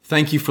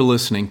Thank you for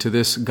listening to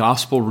this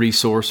gospel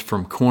resource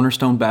from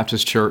Cornerstone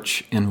Baptist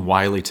Church in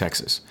Wiley,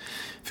 Texas.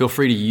 Feel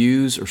free to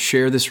use or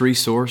share this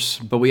resource,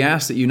 but we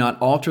ask that you not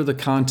alter the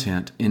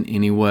content in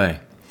any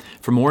way.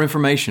 For more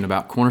information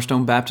about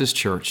Cornerstone Baptist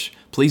Church,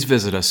 please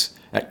visit us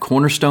at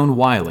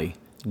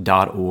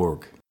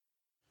cornerstonewiley.org.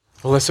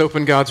 Well, let's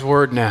open God's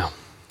Word now.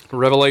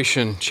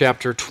 Revelation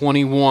chapter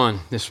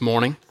 21 this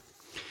morning.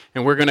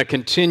 And we're going to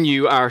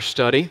continue our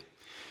study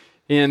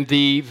in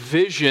the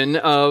vision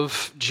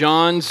of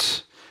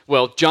John's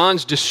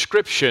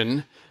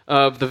description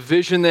of the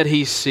vision that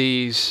he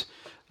sees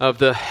of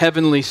the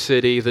heavenly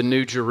city, the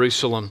New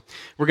Jerusalem.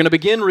 We're going to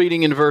begin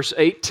reading in verse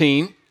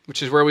 18,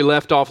 which is where we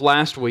left off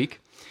last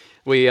week.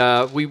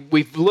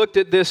 We've looked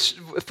at this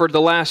for the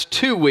last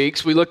 2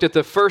 weeks. We looked at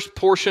the first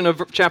portion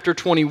of chapter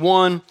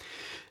 21,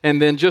 and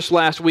then just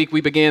last week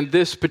we began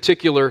this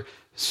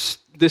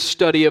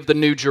study of the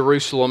New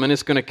Jerusalem, and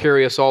it's going to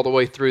carry us all the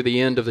way through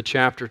the end of the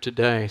chapter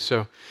today.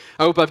 So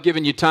I hope I've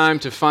given you time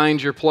to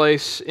find your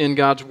place in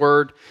God's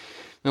Word.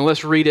 Now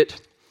let's read it,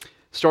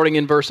 starting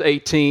in verse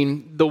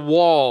 18. The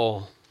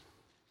wall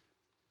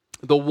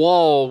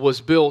was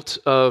built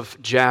of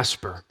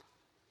jasper,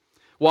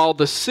 while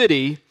the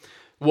city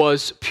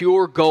was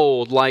pure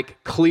gold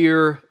like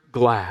clear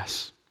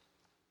glass.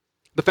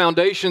 The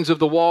foundations of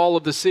the wall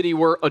of the city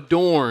were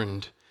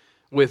adorned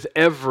with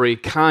every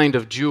kind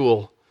of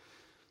jewel.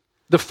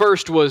 The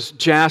first was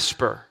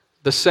jasper,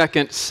 the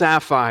second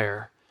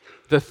sapphire,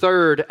 the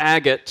third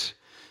agate,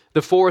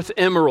 the fourth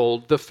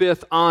emerald, the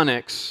fifth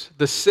onyx,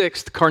 the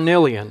sixth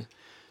carnelian,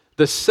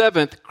 the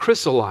seventh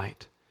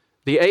chrysolite,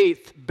 the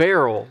eighth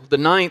beryl, the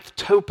ninth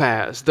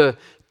topaz, the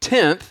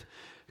 10th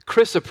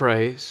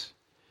chrysoprase,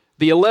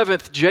 the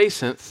 11th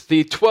jacinth,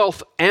 the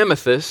 12th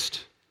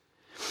amethyst,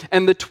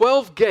 and the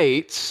 12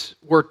 gates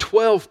were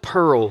 12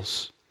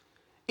 pearls,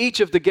 each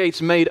of the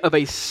gates made of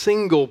a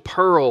single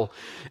pearl,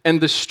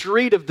 and the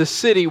street of the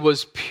city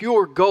was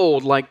pure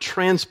gold like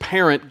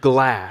transparent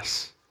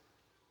glass.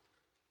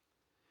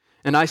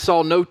 And I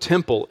saw no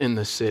temple in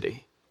the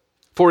city,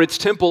 for its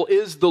temple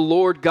is the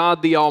Lord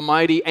God the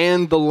Almighty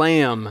and the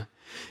Lamb.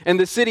 And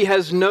the city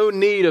has no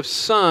need of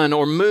sun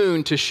or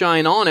moon to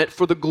shine on it,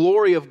 for the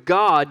glory of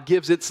God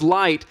gives its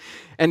light,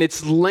 and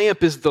its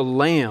lamp is the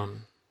Lamb.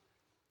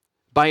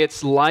 By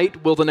its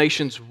light will the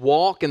nations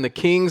walk, and the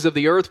kings of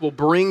the earth will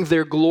bring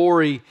their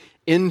glory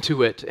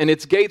into it. And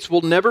its gates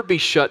will never be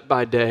shut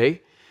by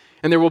day,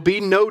 and there will be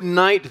no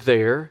night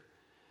there.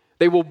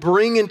 They will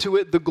bring into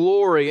it the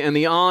glory and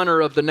the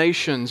honor of the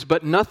nations,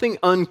 but nothing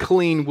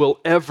unclean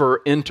will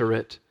ever enter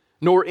it,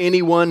 nor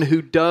anyone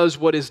who does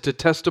what is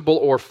detestable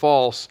or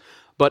false,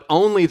 but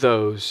only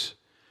those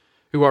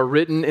who are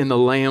written in the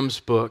Lamb's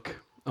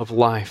book of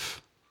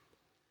life.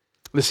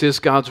 This is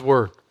God's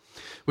Word.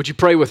 Would you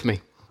pray with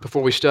me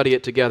before we study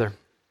it together?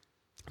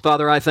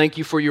 Father, I thank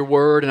you for your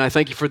word, and I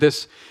thank you for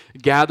this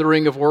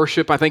gathering of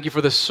worship. I thank you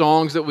for the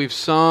songs that we've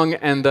sung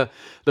and the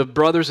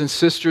brothers and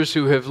sisters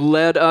who have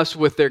led us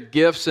with their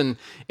gifts and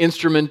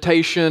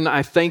instrumentation.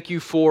 I thank you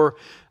for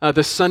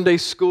the Sunday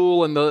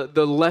school and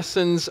the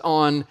lessons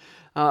on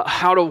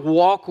how to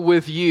walk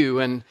with you.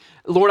 And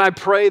Lord, I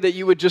pray that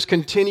you would just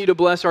continue to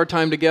bless our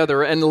time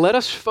together and let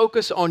us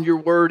focus on your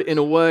word in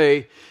a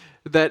way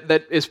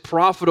that is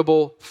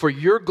profitable for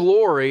your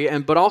glory,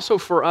 but also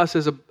for us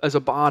as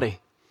a body.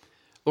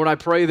 Lord, I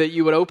pray that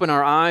you would open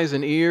our eyes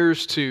and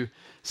ears to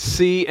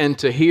see and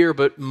to hear,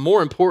 but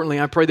more importantly,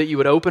 I pray that you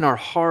would open our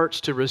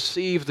hearts to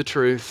receive the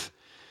truth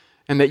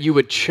and that you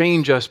would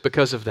change us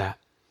because of that.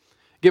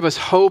 Give us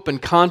hope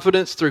and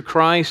confidence through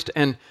Christ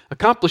and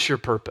accomplish your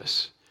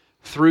purpose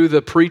through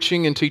the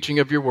preaching and teaching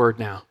of your word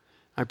now.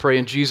 I pray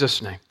in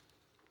Jesus' name.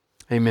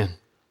 Amen.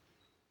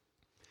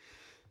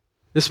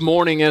 This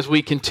morning, as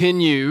we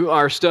continue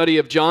our study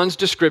of John's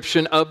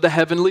description of the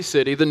heavenly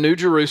city, the New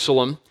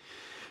Jerusalem,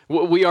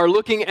 we are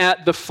looking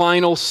at the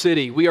final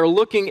city. We are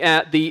looking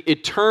at the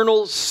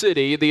eternal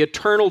city, the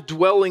eternal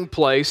dwelling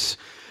place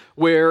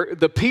where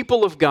the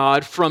people of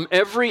God from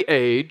every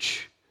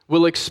age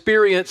will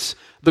experience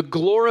the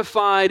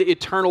glorified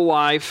eternal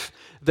life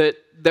that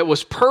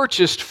was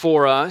purchased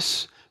for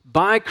us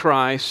by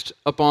Christ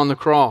upon the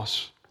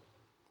cross.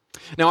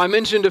 Now, I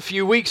mentioned a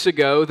few weeks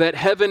ago that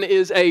heaven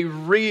is a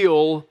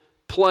real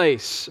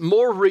place,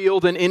 more real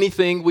than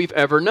anything we've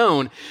ever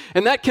known.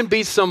 And that can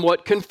be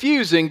somewhat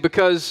confusing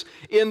because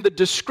in the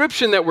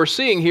description that we're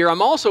seeing here,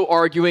 I'm also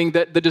arguing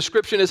that the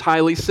description is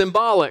highly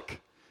symbolic.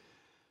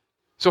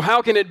 So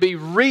how can it be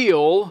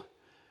real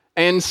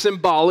and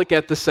symbolic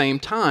at the same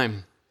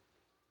time?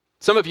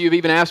 Some of you have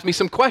even asked me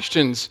some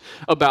questions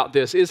about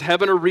this. Is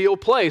heaven a real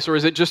place, or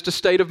is it just a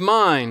state of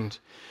mind?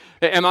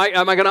 Am I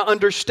going to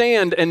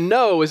understand and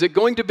know? Is it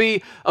going to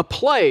be a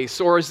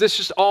place, or is this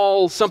just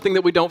all something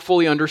that we don't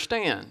fully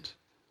understand?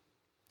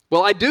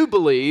 Well, I do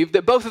believe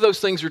that both of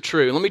those things are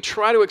true. Let me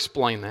try to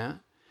explain that.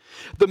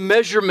 The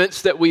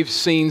measurements that we've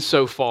seen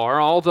so far,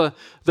 all the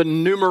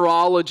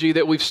numerology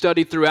that we've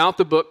studied throughout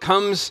the book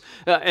comes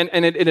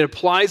and it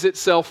applies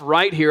itself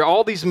right here.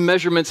 All these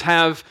measurements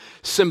have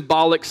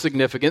symbolic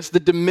significance. The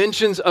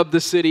dimensions of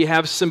the city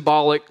have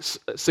symbolic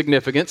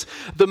significance.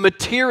 The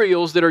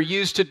materials that are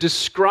used to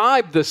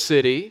describe the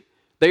city,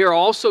 they are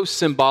also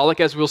symbolic,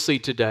 as we'll see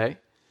today.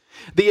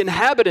 The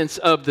inhabitants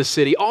of the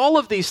city, all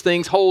of these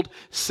things hold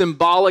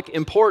symbolic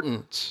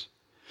importance.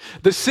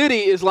 The city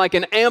is like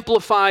an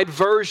amplified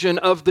version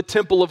of the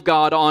temple of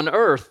God on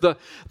earth.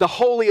 The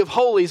Holy of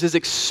Holies is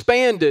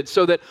expanded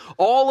so that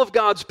all of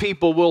God's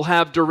people will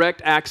have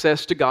direct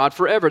access to God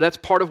forever. That's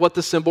part of what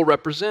the symbol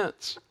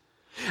represents.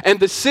 And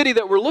the city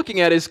that we're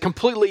looking at is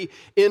completely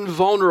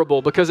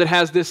invulnerable because it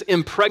has this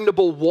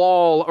impregnable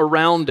wall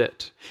around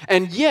it.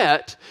 And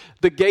yet,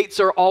 the gates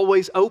are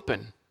always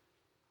open.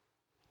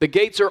 The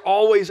gates are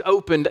always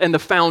opened, and the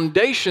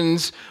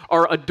foundations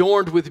are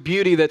adorned with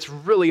beauty that's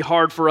really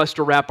hard for us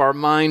to wrap our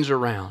minds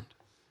around.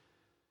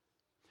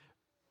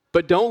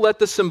 But don't let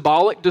the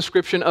symbolic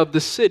description of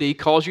the city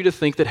cause you to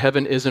think that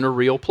heaven isn't a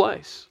real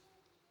place.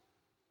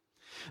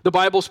 The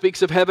Bible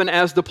speaks of heaven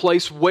as the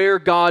place where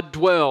God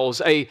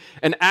dwells,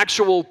 an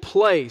actual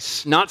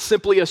place, not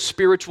simply a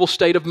spiritual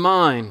state of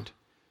mind.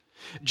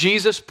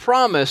 Jesus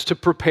promised to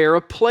prepare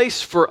a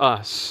place for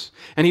us.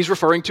 And he's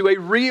referring to a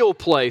real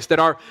place that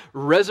our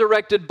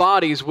resurrected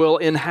bodies will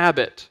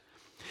inhabit.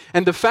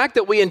 And the fact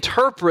that we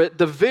interpret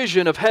the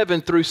vision of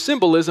heaven through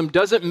symbolism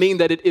doesn't mean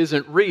that it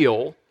isn't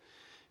real.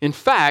 In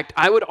fact,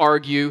 I would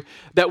argue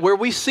that where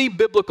we see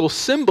biblical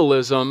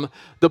symbolism,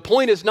 the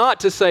point is not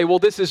to say, well,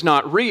 this is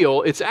not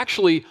real. It's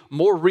actually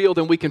more real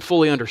than we can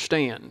fully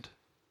understand.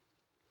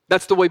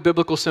 That's the way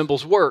biblical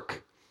symbols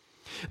work.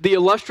 The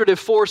illustrative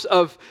force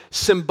of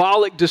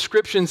symbolic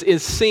descriptions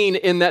is seen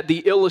in that the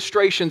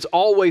illustrations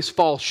always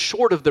fall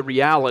short of the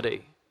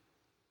reality.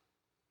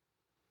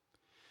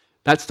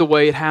 That's the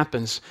way it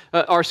happens.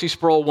 R.C.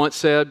 Sproul once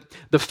said,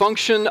 "The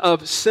function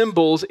of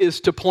symbols is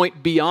to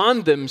point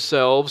beyond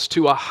themselves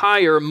to a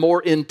higher,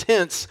 more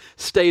intense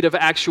state of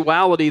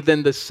actuality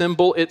than the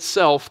symbol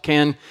itself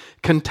can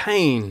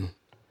contain."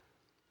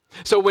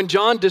 So when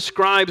John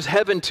describes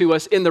heaven to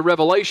us in the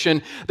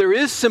Revelation, there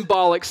is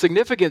symbolic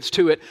significance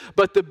to it,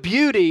 but the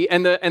beauty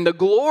and the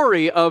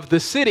glory of the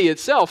city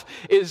itself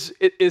is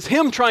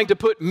him trying to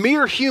put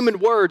mere human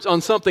words on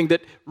something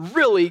that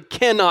really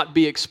cannot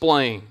be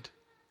explained.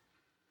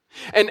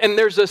 And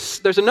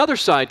there's another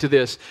side to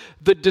this.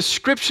 The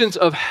descriptions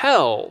of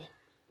hell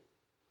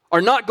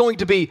are not going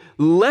to be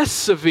less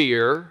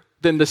severe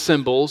than the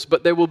symbols,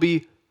 but they will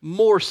be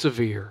more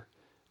severe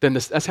than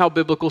this. That's how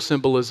biblical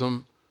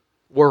symbolism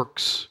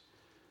works.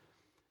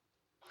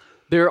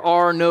 There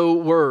are no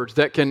words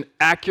that can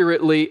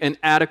accurately and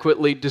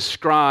adequately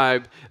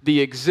describe the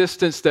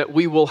existence that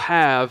we will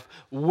have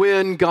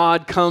when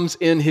God comes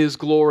in His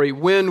glory,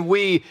 when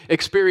we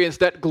experience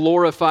that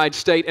glorified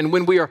state, and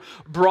when we are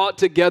brought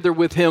together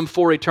with Him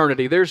for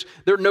eternity. There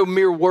are no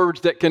mere words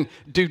that can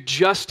do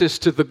justice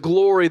to the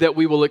glory that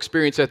we will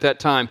experience at that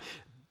time.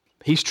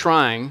 He's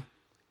trying,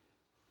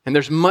 and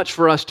there's much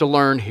for us to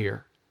learn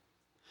here.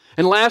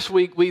 And last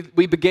week, we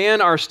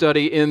began our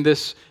study in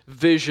this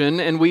vision,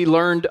 and we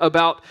learned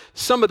about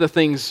some of the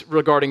things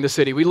regarding the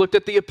city. We looked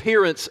at the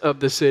appearance of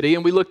the city,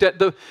 and we looked at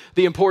the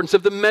importance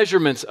of the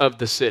measurements of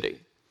the city.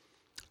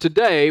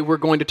 Today, we're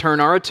going to turn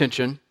our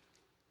attention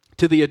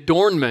to the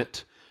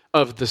adornment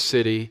of the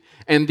city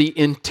and the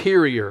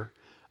interior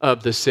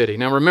of the city.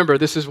 Now remember,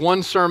 this is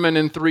one sermon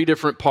in 3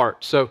 different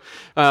parts. So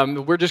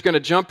we're just going to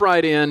jump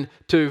right in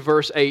to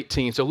verse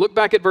 18. So look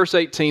back at verse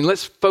 18.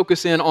 Let's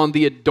focus in on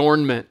the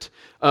adornment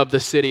of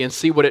the city and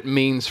see what it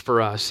means for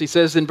us. He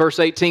says in verse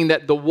 18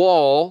 that the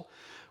wall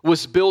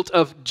was built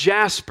of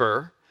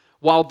jasper,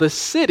 while the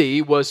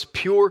city was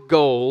pure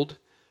gold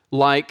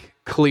like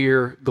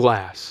clear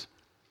glass.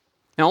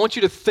 Now I want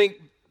you to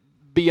think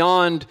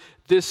beyond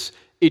this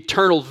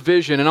eternal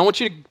vision, and I want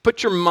you to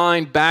put your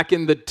mind back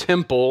in the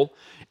temple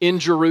in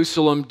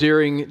Jerusalem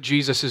during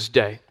Jesus'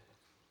 day.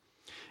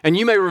 And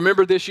you may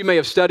remember this, you may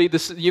have studied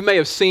this, you may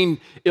have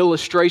seen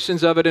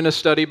illustrations of it in a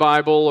study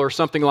Bible or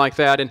something like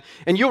that, and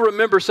you'll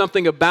remember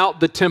something about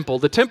the temple.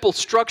 The temple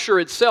structure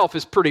itself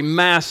is pretty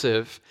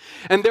massive,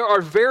 and there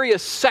are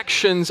various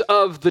sections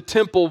of the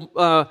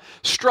temple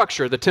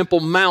structure, the Temple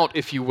Mount,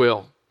 if you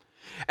will.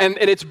 And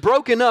it's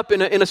broken up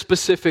in a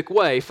specific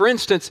way. For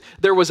instance,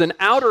 there was an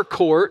outer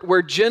court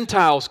where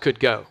Gentiles could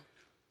go.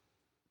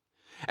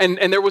 And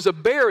there was a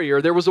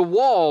barrier, there was a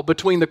wall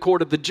between the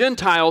court of the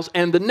Gentiles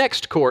and the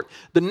next court.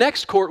 The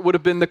next court would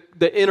have been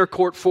the inner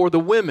court for the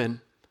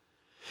women.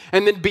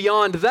 And then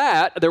beyond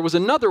that, there was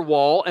another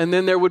wall, and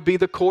then there would be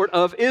the court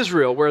of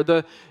Israel, where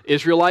the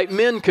Israelite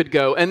men could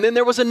go. And then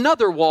there was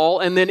another wall,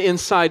 and then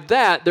inside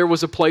that, there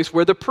was a place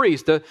where the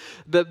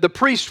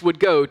priest would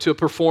go to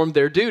perform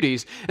their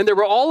duties. And there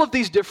were all of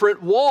these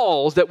different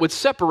walls that would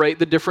separate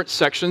the different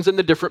sections and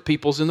the different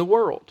peoples in the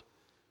world.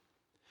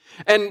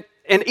 And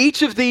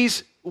each of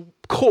these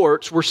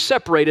courts were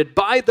separated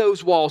by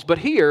those walls, but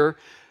here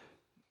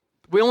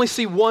we only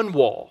see one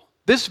wall.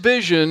 This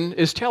vision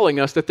is telling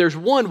us that there's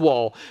one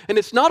wall, and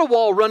it's not a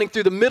wall running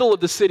through the middle of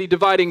the city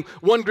dividing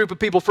one group of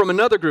people from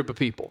another group of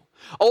people.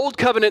 Old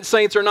covenant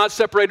saints are not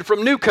separated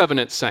from new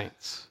covenant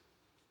saints.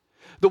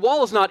 The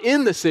wall is not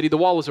in the city, the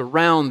wall is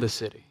around the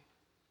city.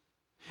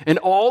 And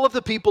all of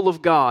the people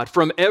of God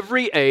from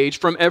every age,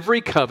 from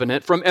every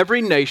covenant, from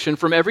every nation,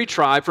 from every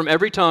tribe, from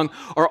every tongue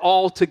are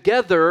all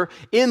together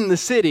in the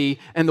city,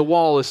 and the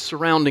wall is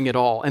surrounding it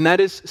all. And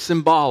that is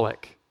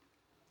symbolic.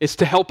 It's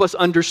to help us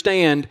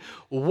understand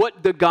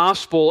what the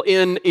gospel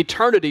in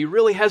eternity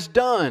really has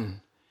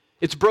done.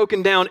 It's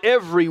broken down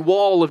every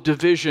wall of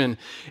division.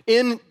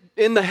 In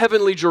the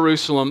heavenly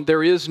Jerusalem,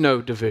 there is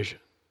no division.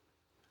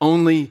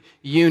 Only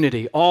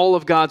unity. All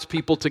of God's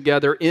people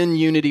together in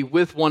unity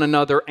with one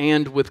another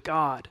and with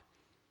God.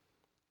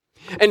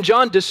 And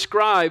John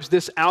describes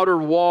this outer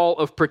wall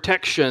of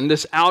protection,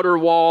 this outer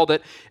wall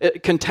that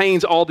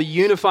contains all the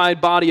unified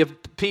body of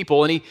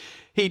people. And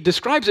he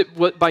describes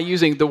it by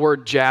using the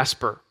word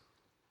jasper.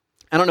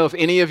 I don't know if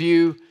any of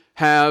you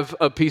have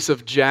a piece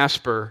of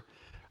jasper.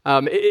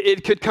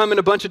 It could come in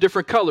a bunch of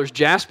different colors.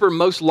 Jasper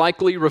most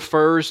likely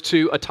refers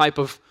to a type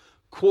of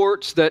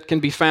quartz that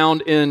can be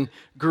found in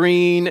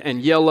green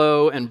and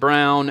yellow and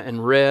brown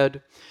and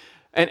red.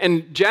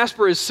 And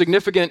jasper is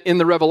significant in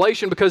the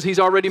Revelation because he's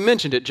already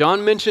mentioned it.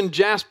 John mentioned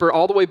jasper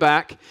all the way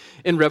back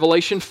in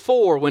Revelation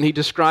 4 when he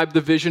described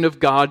the vision of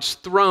God's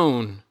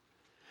throne.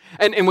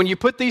 And when you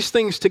put these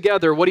things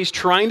together, what he's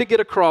trying to get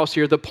across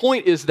here, the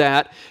point is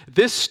that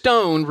this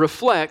stone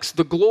reflects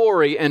the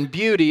glory and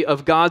beauty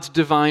of God's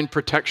divine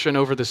protection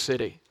over the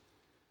city.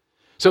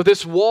 So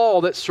this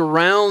wall that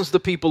surrounds the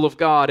people of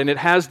God, and it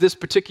has this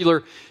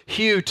particular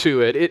hue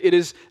to it,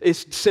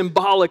 it's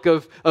symbolic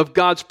of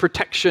God's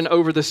protection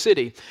over the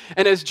city.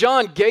 And as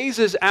John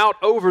gazes out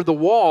over the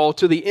wall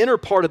to the inner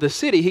part of the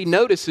city, he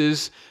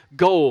notices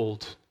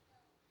gold.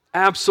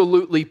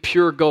 Absolutely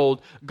pure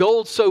gold.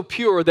 Gold so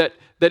pure that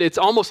it's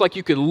almost like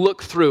you could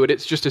look through it.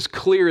 It's just as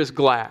clear as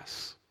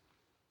glass.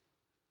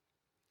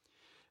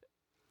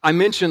 I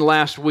mentioned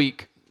last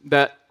week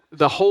that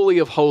the Holy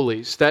of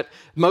Holies, that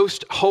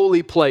most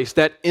holy place,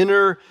 that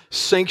inner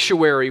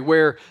sanctuary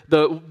where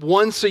the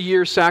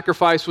once-a-year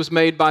sacrifice was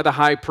made by the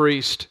high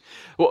priest,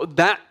 well,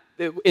 that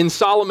in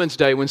Solomon's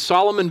day, when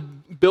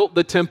Solomon built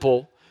the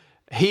temple,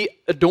 he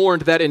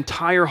adorned that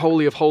entire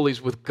Holy of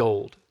Holies with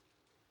gold.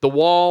 The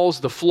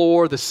walls, the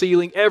floor, the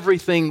ceiling,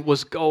 everything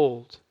was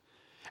gold.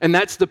 And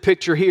that's the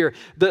picture here.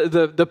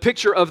 The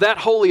picture of that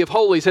Holy of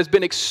Holies has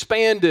been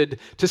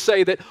expanded to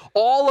say that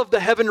all of the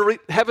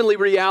heavenly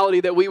reality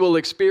that we will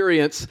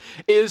experience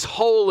is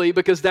holy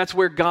because that's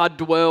where God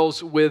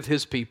dwells with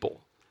his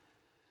people.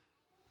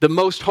 The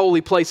most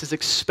holy place is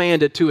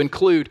expanded to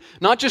include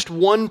not just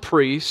one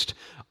priest,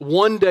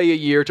 one day a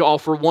year to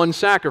offer one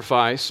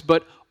sacrifice,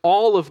 but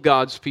all of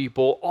God's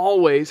people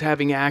always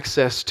having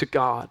access to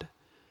God.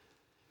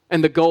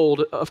 And the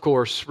gold, of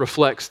course,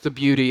 reflects the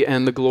beauty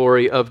and the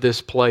glory of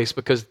this place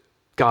because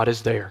God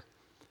is there.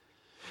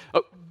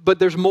 But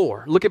there's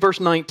more. Look at verse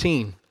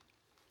 19.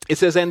 It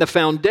says, "And the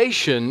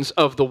foundations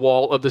of the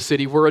wall of the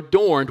city were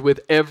adorned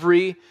with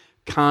every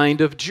kind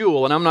of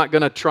jewel." And I'm not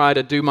going to try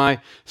to do my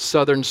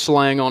southern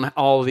slang on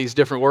all of these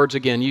different words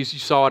again. You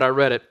saw it, I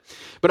read it.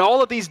 But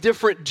all of these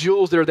different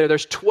jewels that are there,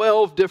 there's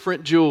 12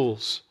 different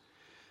jewels.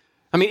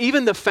 I mean,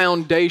 even the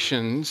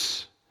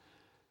foundations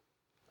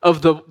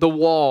of the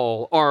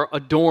wall are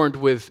adorned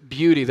with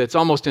beauty that's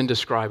almost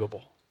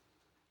indescribable.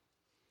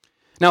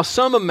 Now,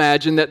 some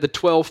imagine that the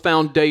 12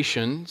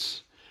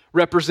 foundations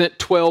represent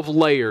 12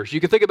 layers. You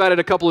can think about it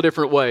a couple of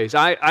different ways.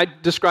 I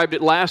described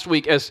it last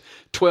week as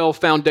 12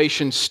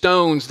 foundation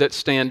stones that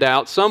stand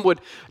out. Some would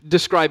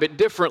describe it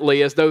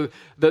differently as though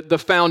the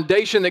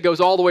foundation that goes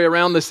all the way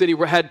around the city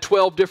had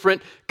 12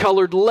 different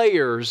colored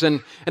layers.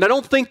 And I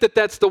don't think that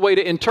that's the way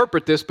to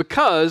interpret this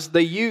because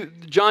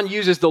John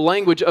uses the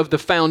language of the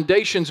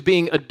foundations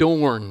being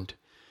adorned.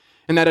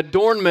 And that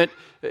adornment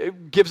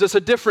gives us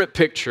a different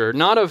picture,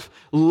 not of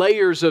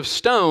layers of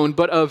stone,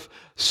 but of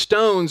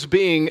stones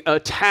being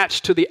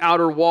attached to the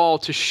outer wall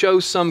to show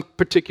some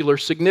particular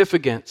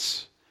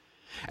significance.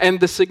 And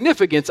the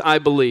significance, I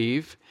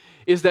believe,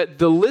 is that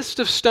the list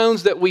of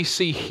stones that we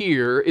see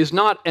here is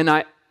not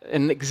an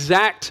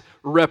exact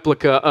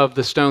replica of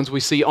the stones we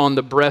see on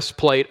the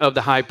breastplate of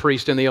the high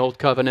priest in the Old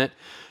Covenant,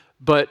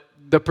 but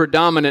the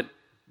predominant,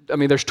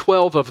 there's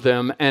 12 of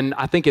them, and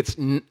I think it's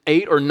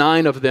 8 or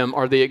 9 of them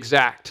are the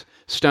exact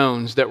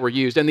stones that were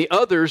used. And the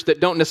others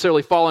that don't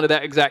necessarily fall into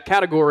that exact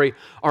category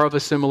are of a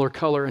similar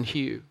color and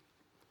hue.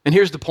 And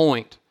here's the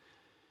point.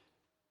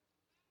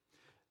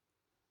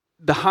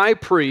 The high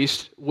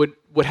priest would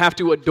have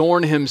to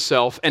adorn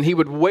himself, and he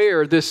would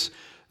wear this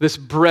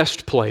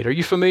breastplate. Are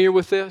you familiar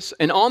with this?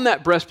 And on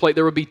that breastplate,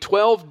 there would be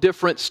 12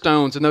 different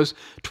stones, and those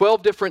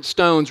 12 different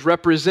stones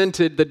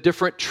represented the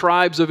different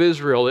tribes of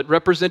Israel. It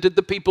represented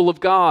the people of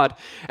God.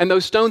 And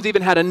those stones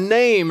even had a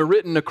name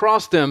written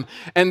across them,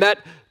 and that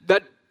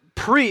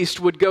priest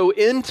would go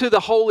into the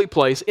holy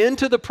place,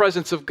 into the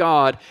presence of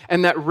God,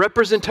 and that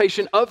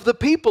representation of the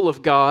people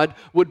of God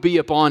would be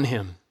upon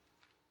him.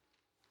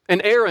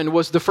 And Aaron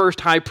was the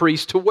first high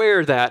priest to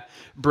wear that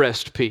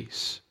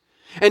breastpiece.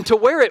 And to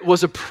wear it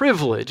was a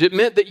privilege. It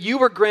meant that you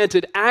were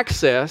granted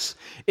access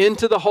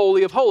into the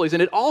Holy of Holies.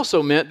 And it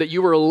also meant that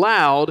you were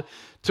allowed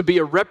to be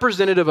a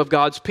representative of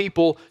God's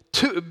people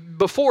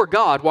before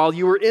God while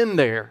you were in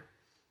there.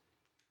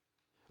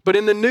 But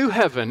in the new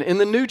heaven, in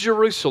the new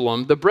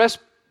Jerusalem, the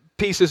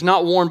breastpiece is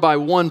not worn by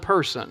one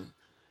person.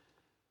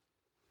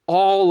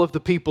 All of the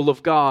people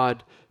of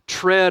God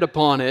tread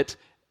upon it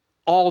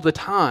all the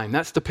time.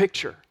 That's the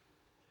picture.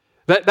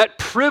 That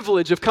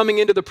privilege of coming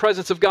into the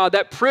presence of God,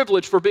 that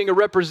privilege for being a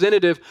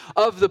representative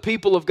of the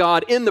people of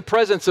God in the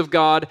presence of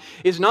God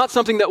is not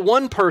something that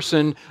one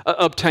person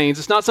obtains.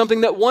 It's not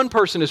something that one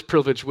person is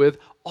privileged with.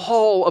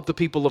 All of the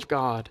people of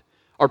God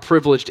are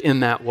privileged in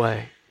that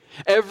way.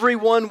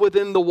 Everyone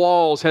within the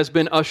walls has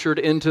been ushered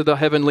into the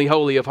heavenly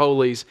holy of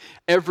holies.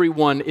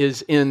 Everyone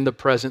is in the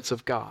presence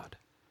of God.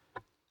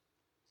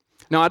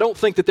 Now, I don't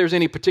think that there's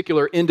any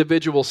particular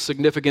individual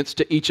significance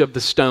to each of the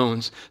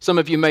stones. Some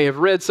of you may have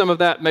read some of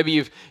that.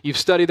 Maybe you've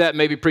studied that.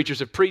 Maybe preachers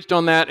have preached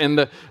on that.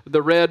 And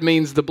the red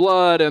means the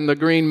blood and the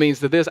green means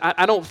the this.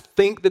 I don't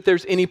think that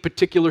there's any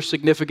particular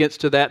significance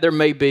to that. There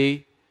may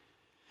be.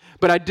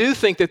 But I do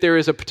think that there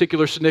is a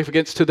particular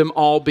significance to them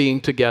all being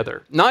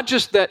together. Not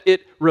just that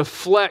it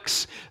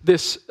reflects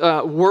this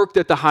work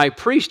that the high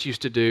priest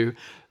used to do,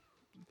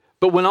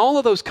 but when all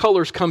of those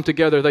colors come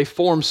together, they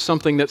form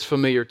something that's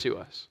familiar to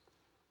us.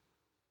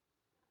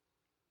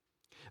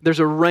 There's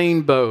a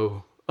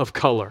rainbow of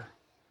color.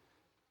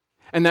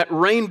 And that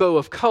rainbow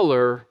of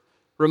color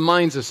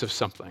reminds us of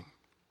something.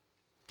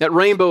 That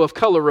rainbow of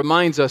color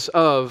reminds us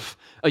of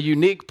a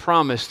unique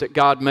promise that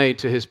God made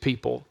to his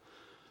people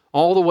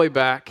all the way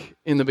back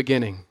in the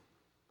beginning.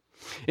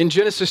 In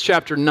Genesis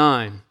chapter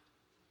 9,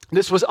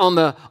 this was on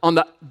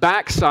the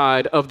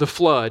backside of the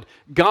flood.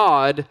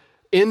 God,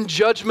 in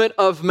judgment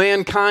of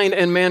mankind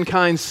and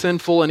mankind's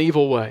sinful and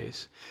evil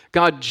ways,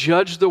 God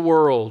judged the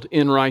world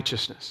in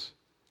righteousness.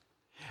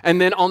 And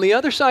then on the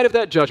other side of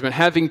that judgment,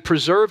 having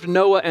preserved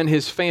Noah and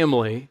his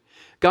family,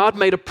 God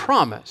made a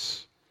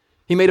promise.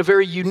 He made a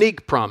very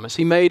unique promise.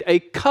 He made a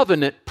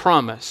covenant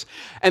promise.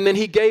 And then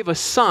he gave a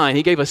sign.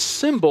 He gave a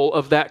symbol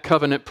of that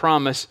covenant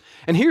promise.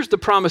 And here's the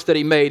promise that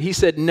he made. He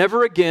said,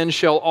 "Never again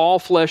shall all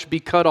flesh be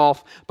cut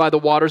off by the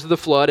waters of the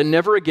flood, and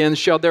never again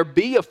shall there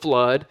be a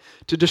flood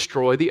to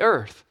destroy the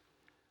earth."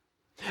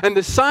 And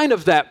the sign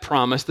of that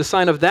promise, the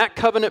sign of that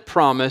covenant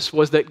promise,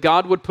 was that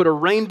God would put a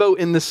rainbow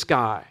in the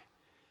sky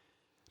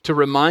to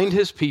remind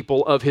his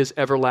people of his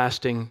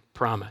everlasting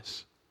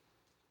promise.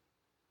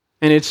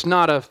 And it's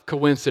not a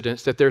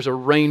coincidence that there's a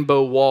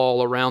rainbow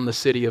wall around the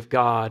city of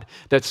God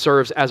that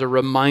serves as a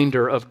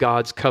reminder of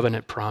God's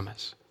covenant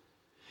promise.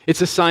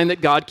 It's a sign that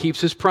God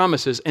keeps his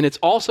promises, and it's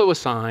also a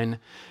sign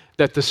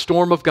that the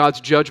storm of God's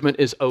judgment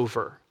is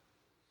over.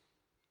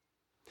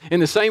 In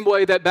the same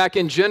way that back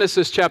in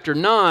Genesis chapter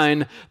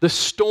 9, the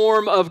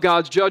storm of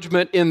God's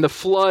judgment in the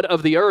flood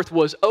of the earth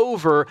was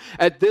over,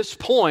 at this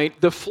point,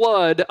 the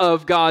flood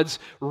of God's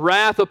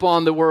wrath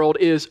upon the world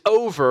is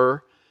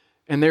over,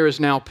 and there is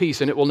now peace,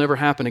 and it will never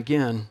happen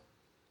again.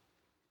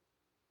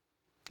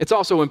 It's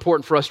also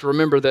important for us to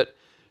remember that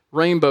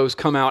rainbows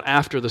come out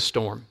after the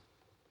storm,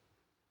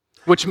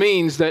 which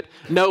means that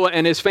Noah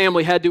and his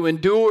family had to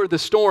endure the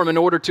storm in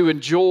order to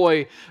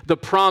enjoy the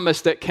promise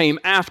that came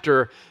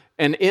after.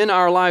 And in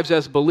our lives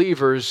as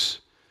believers,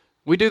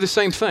 we do the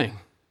same thing.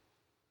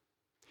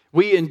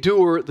 We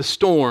endure the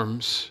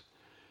storms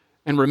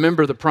and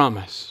remember the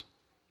promise.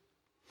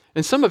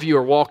 And some of you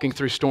are walking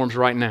through storms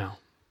right now.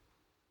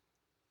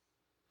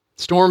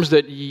 Storms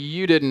that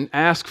you didn't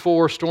ask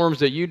for, storms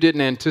that you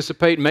didn't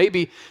anticipate.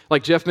 Maybe,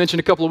 like Jeff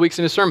mentioned a couple of weeks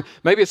in his sermon,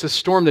 maybe it's a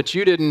storm that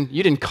you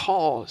didn't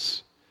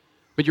cause.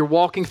 But you're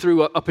walking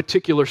through a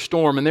particular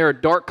storm, and there are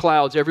dark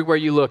clouds everywhere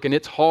you look, and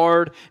it's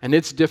hard, and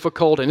it's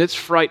difficult, and it's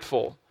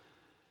frightful.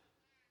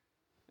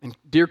 And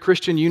dear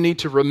Christian, you need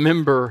to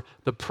remember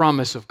the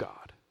promise of God.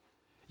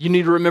 You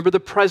need to remember the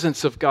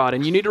presence of God.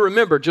 And you need to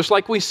remember, just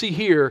like we see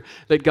here,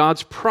 that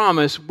God's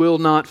promise will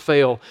not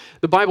fail.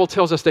 The Bible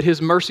tells us that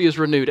his mercy is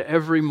renewed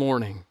every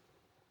morning.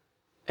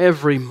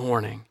 Every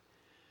morning.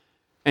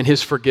 And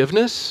his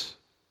forgiveness,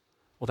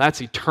 well,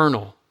 that's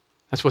eternal.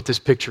 That's what this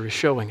picture is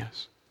showing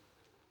us.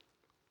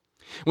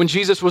 When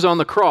Jesus was on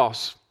the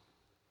cross,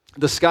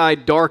 the sky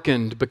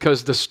darkened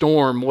because the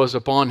storm was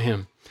upon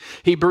him.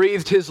 He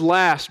breathed his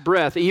last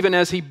breath, even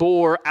as he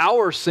bore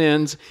our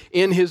sins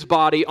in his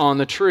body on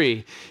the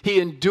tree. He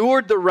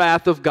endured the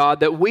wrath of God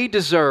that we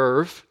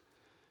deserve,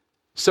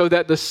 so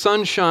that the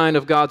sunshine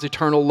of God's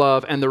eternal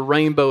love and the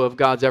rainbow of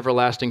God's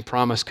everlasting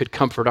promise could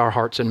comfort our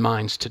hearts and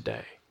minds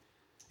today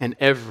and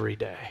every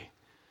day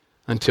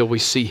until we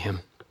see him.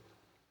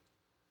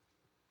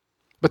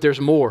 But there's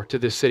more to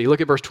this city.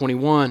 Look at verse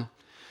 21.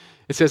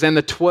 It says, "And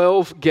the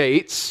 12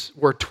 gates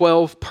were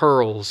 12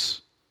 pearls.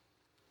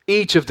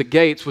 Each of the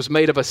gates was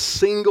made of a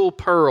single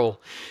pearl,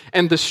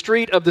 and the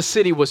street of the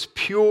city was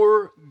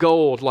pure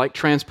gold like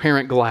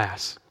transparent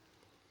glass."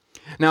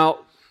 Now,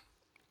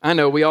 I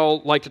know we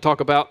all like to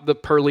talk about the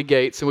pearly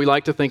gates, and we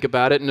like to think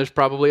about it, and there's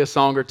probably a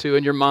song or two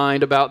in your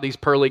mind about these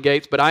pearly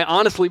gates, but I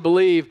honestly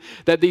believe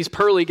that these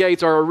pearly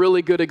gates are a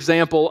really good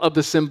example of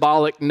the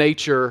symbolic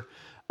nature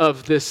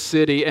of this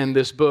city and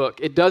this book.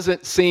 It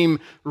doesn't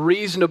seem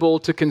reasonable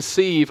to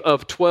conceive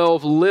of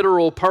 12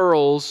 literal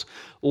pearls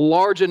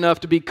large enough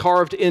to be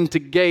carved into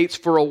gates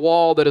for a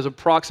wall that is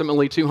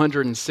approximately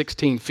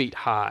 216 feet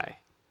high.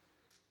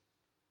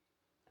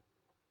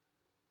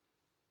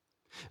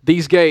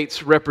 These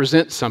gates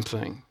represent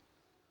something.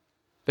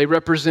 They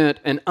represent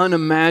an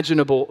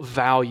unimaginable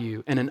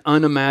value and an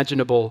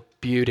unimaginable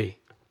beauty.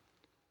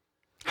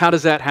 How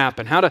does that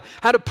happen? How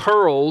do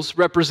pearls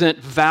represent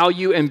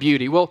value and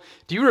beauty? Well,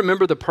 do you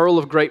remember the pearl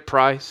of great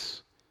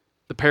price?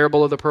 The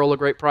parable of the pearl of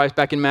great price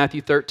back in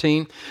Matthew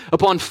 13?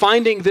 Upon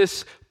finding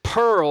this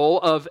pearl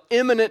of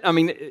infinite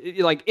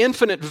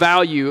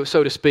value,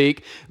 so to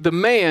speak, the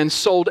man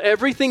sold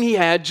everything he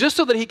had just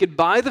so that he could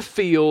buy the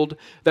field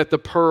that the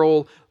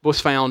pearl was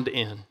found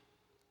in.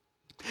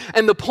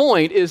 And the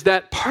point is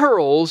that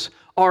pearls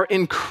are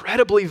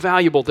incredibly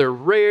valuable. They're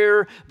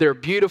rare, they're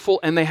beautiful,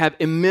 and they have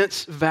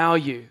immense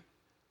value.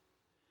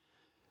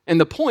 And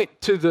the point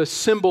to the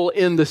symbol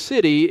in the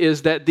city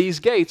is that these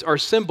gates are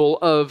symbols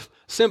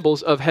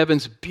of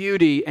heaven's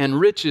beauty and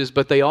riches,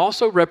 but they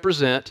also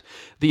represent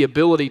the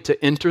ability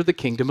to enter the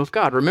kingdom of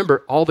God.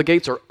 Remember, all the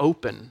gates are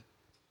open.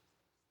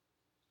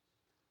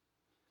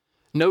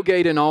 No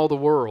gate in all the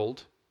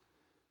world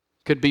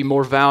could be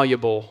more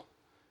valuable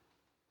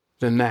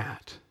than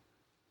that.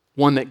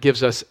 One that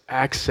gives us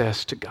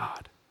access to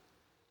God.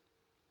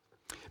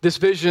 This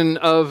vision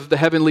of the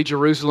heavenly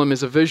Jerusalem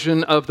is a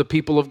vision of the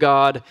people of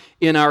God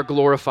in our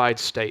glorified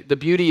state. The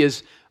beauty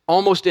is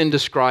almost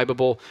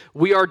indescribable.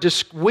 We are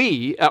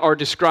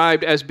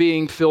described as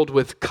being filled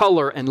with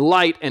color and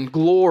light and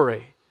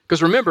glory.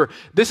 Because remember,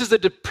 this is a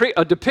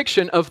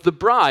depiction of the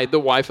bride, the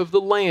wife of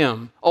the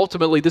Lamb.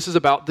 Ultimately, this is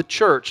about the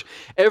church.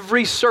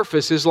 Every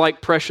surface is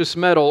like precious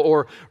metal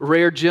or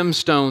rare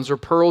gemstones or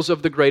pearls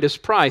of the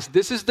greatest price.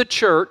 This is the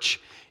church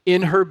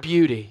in her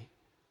beauty.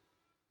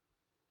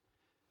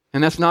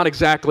 And that's not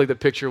exactly the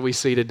picture we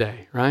see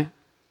today, right?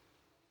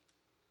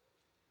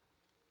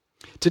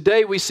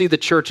 Today we see the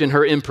church in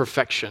her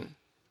imperfection,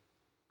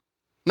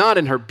 not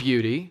in her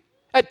beauty.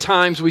 At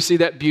times we see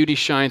that beauty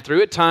shine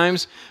through. At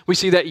times we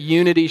see that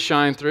unity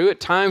shine through. At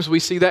times we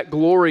see that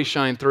glory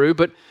shine through.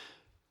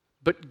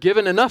 But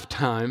given enough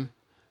time,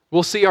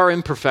 we'll see our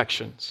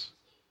imperfections.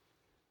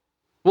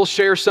 We'll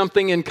share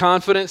something in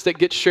confidence that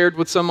gets shared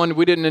with someone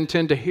we didn't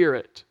intend to hear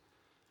it.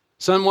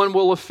 Someone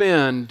will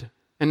offend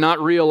and not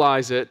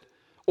realize it,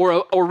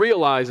 or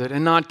realize it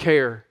and not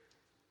care.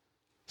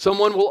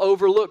 Someone will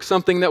overlook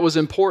something that was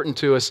important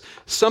to us.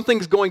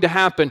 Something's going to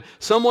happen.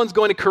 Someone's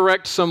going to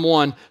correct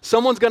someone.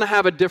 Someone's going to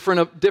have a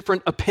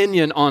different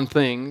opinion on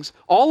things.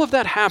 All of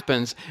that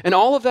happens, and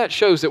all of that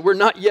shows that we're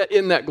not yet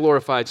in that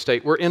glorified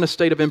state. We're in a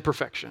state of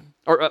imperfection,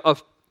 or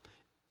of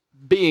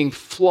being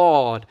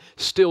flawed,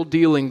 still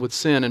dealing with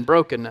sin and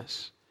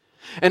brokenness.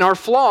 And our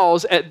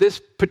flaws at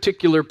this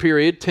particular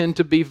period tend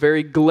to be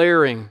very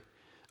glaring.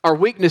 Our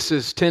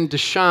weaknesses tend to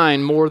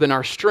shine more than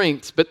our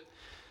strengths, but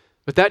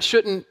that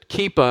shouldn't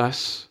keep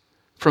us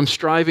from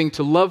striving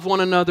to love one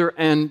another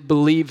and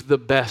believe the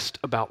best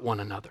about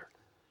one another.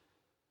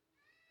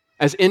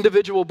 As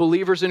individual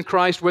believers in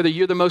Christ, whether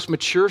you're the most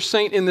mature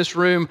saint in this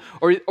room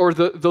or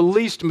the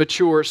least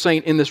mature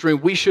saint in this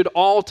room, we should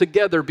all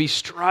together be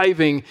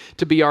striving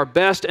to be our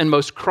best and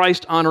most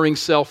Christ-honoring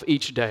self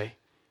each day,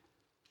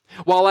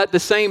 while at the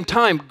same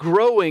time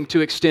growing to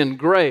extend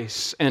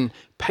grace and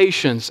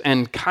patience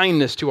and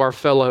kindness to our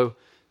fellow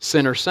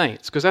sinner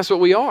saints, because that's what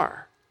we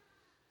are.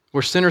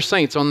 We're sinner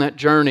saints on that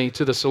journey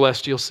to the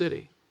celestial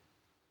city.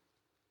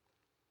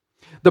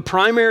 The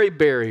primary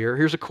barrier,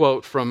 here's a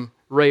quote from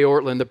Ray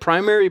Ortlund, the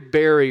primary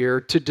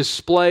barrier to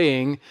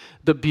displaying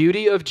the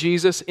beauty of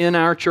Jesus in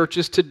our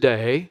churches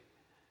today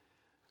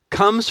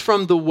comes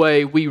from the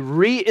way we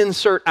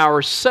reinsert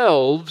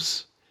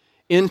ourselves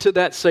into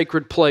that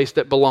sacred place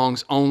that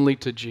belongs only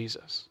to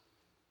Jesus.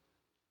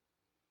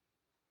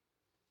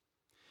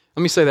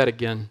 Let me say that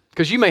again,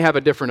 because you may have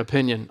a different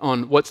opinion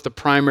on what's the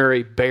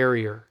primary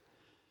barrier.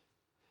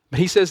 But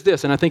he says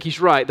this, and I think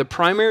he's right. The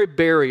primary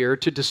barrier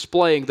to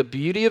displaying the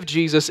beauty of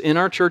Jesus in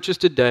our churches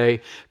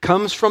today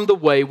comes from the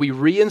way we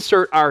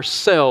reinsert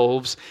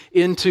ourselves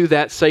into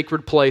that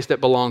sacred place that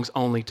belongs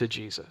only to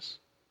Jesus.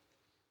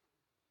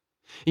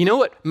 You know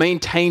what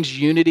maintains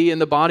unity in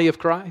the body of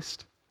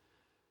Christ?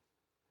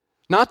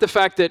 Not the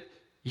fact that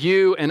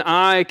you and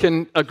I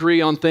can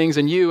agree on things,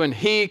 and you and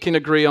he can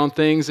agree on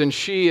things, and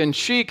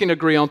she can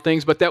agree on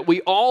things, but that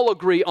we all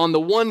agree on the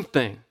one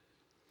thing.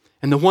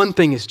 And the one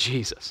thing is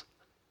Jesus.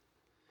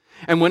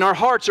 And when our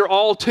hearts are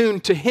all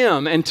tuned to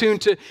Him and tuned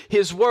to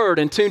His Word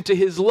and tuned to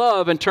His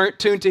love and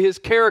tuned to His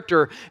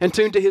character and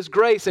tuned to His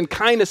grace and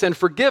kindness and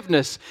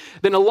forgiveness,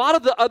 then a lot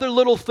of the other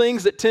little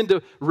things that tend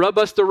to rub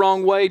us the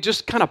wrong way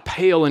just kind of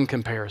pale in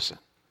comparison.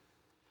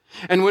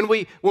 And when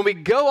we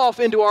go off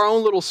into our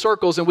own little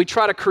circles and we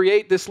try to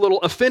create this little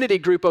affinity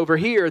group over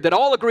here that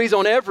all agrees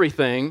on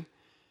everything,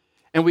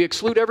 and we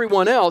exclude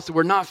everyone else,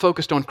 we're not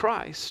focused on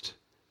Christ.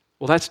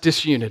 Well, that's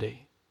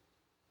disunity.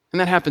 And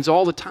that happens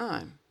all the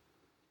time.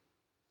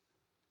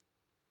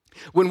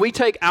 When we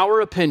take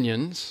our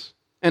opinions,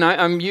 and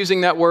I'm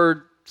using that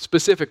word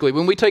specifically,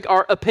 when we take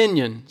our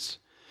opinions,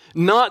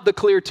 not the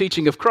clear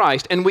teaching of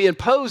Christ, and we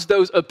impose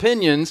those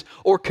opinions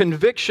or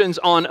convictions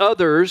on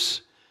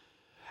others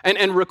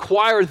and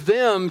require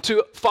them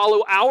to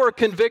follow our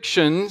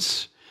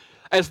convictions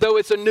as though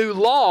it's a new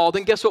law,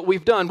 then guess what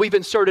we've done? We've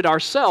inserted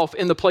ourselves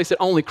in the place that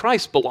only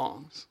Christ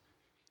belongs.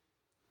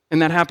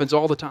 And that happens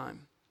all the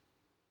time.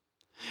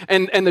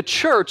 And the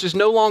church is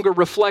no longer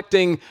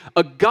reflecting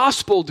a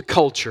gospel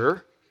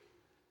culture.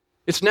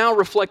 It's now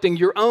reflecting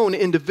your own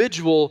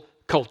individual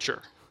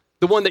culture,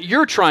 the one that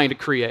you're trying to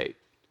create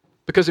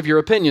because of your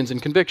opinions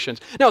and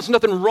convictions. Now, it's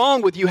nothing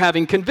wrong with you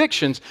having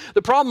convictions.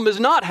 The problem is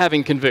not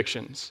having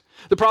convictions.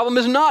 The problem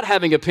is not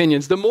having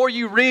opinions. The more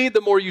you read,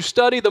 the more you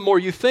study, the more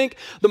you think,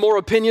 the more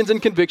opinions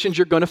and convictions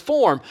you're going to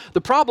form.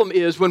 The problem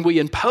is when we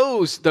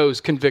impose those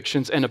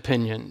convictions and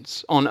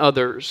opinions on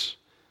others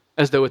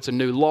as though it's a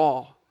new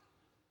law.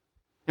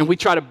 And we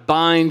try to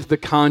bind the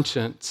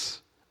conscience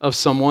of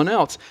someone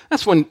else.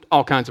 That's when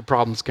all kinds of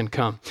problems can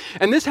come.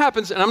 And this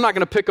happens, and I'm not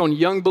going to pick on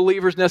young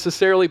believers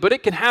necessarily, but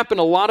it can happen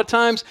a lot of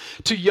times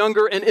to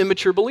younger and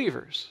immature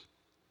believers.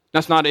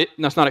 That's not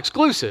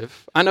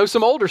exclusive. I know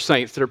some older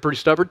saints that are pretty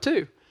stubborn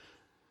too.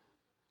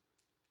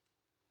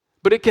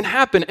 But it can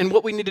happen, and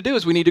what we need to do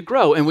is we need to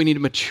grow and we need to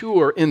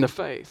mature in the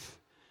faith.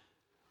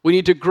 We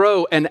need to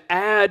grow and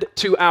add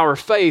to our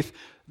faith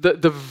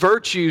the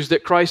virtues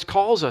that Christ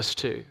calls us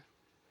to,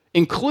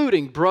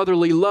 including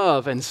brotherly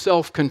love and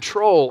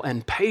self-control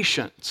and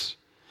patience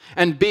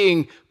and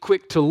being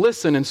quick to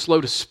listen and slow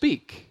to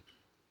speak.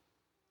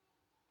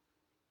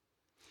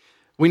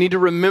 We need to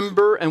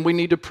remember and we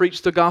need to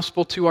preach the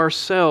gospel to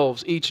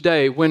ourselves each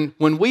day. When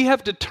we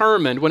have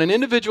determined, when an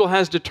individual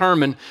has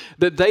determined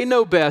that they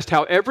know best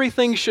how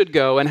everything should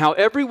go and how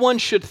everyone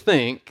should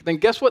think, then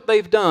guess what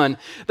they've done?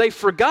 They've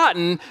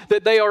forgotten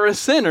that they are a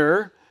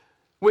sinner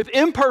with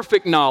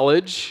imperfect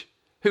knowledge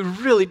who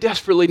really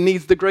desperately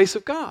needs the grace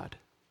of God.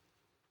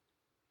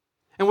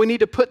 And we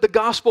need to put the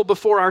gospel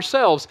before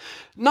ourselves,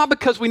 not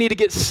because we need to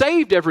get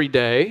saved every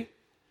day,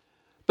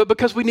 but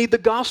because we need the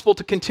gospel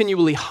to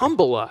continually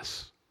humble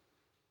us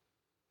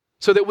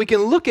so that we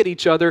can look at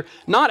each other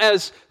not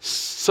as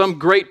some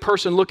great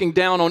person looking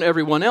down on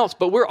everyone else,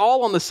 but we're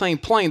all on the same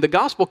plane. The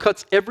gospel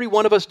cuts every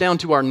one of us down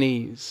to our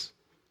knees.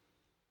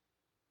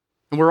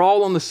 And we're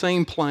all on the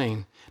same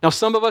plane. Now,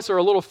 some of us are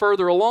a little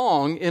further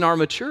along in our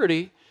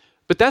maturity,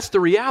 but that's the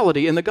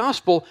reality, and the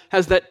gospel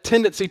has that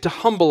tendency to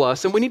humble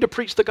us, and we need to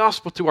preach the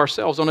gospel to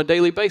ourselves on a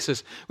daily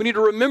basis. We need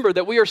to remember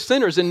that we are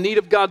sinners in need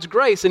of God's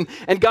grace, and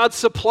God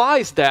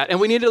supplies that, and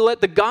we need to let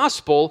the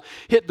gospel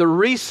hit the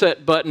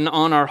reset button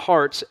on our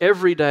hearts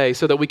every day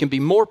so that we can be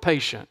more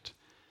patient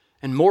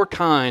and more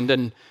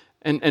kind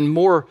and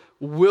more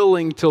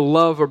willing to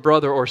love a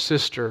brother or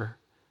sister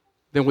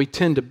than we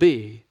tend to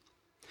be.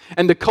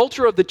 And the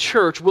culture of the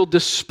church will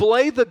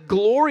display the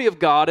glory of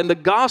God and the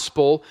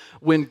gospel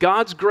when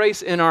God's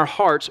grace in our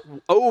hearts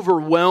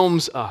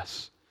overwhelms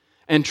us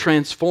and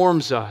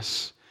transforms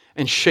us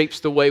and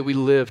shapes the way we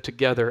live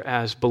together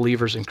as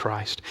believers in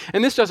Christ.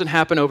 And this doesn't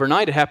happen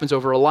overnight. It happens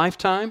over a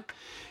lifetime.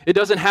 It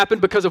doesn't happen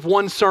because of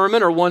one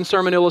sermon or one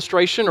sermon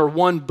illustration or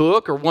one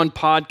book or one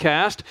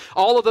podcast.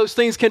 All of those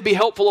things can be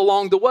helpful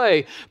along the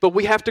way, but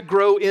we have to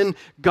grow in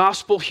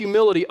gospel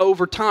humility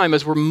over time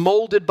as we're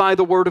molded by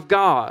the Word of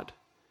God,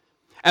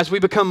 as we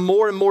become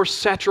more and more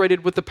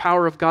saturated with the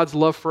power of God's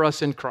love for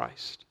us in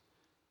Christ.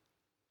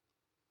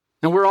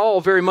 And we're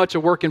all very much a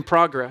work in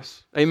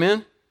progress.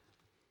 Amen?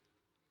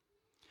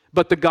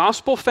 But the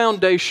gospel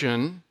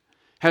foundation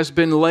has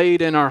been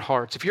laid in our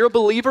hearts. If you're a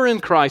believer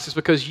in Christ, it's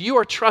because you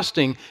are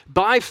trusting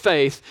by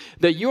faith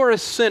that you are a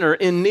sinner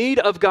in need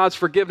of God's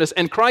forgiveness,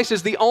 and Christ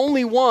is the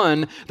only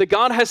one that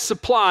God has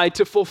supplied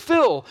to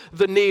fulfill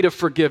the need of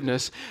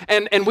forgiveness.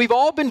 And we've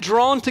all been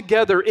drawn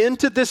together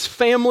into this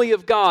family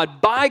of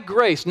God by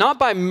grace, not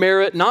by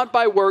merit, not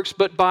by works,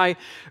 but by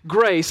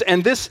grace.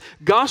 And this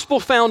gospel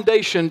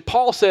foundation,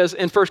 Paul says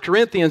in 1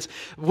 Corinthians,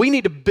 we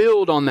need to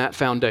build on that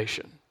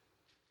foundation.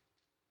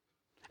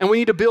 And we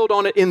need to build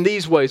on it in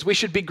these ways. We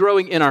should be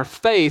growing in our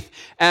faith,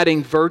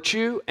 adding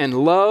virtue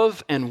and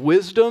love and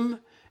wisdom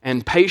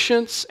and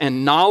patience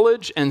and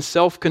knowledge and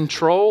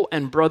self-control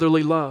and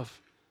brotherly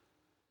love.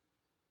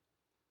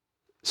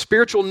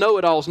 Spiritual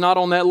know-it-alls not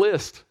on that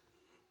list.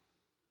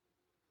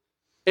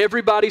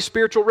 Everybody's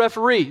spiritual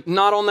referee,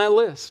 not on that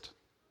list.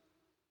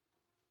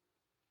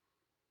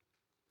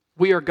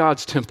 We are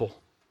God's temple,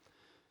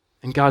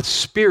 and God's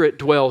Spirit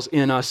dwells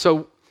in us.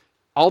 So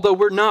although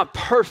we're not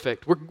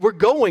perfect, we're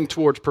going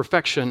towards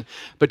perfection,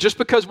 but just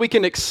because we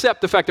can accept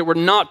the fact that we're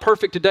not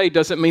perfect today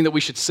doesn't mean that we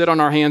should sit on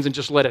our hands and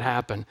just let it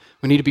happen.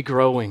 We need to be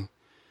growing.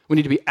 We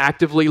need to be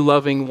actively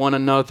loving one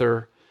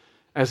another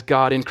as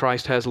God in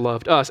Christ has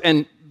loved us.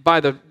 And by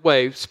the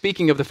way,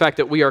 speaking of the fact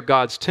that we are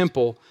God's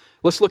temple,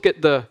 let's look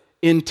at the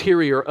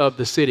interior of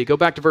the city. Go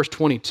back to verse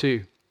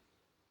 22.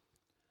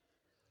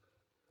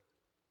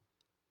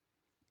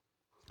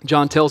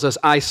 John tells us,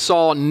 I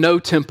saw no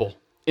temple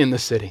in the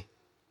city.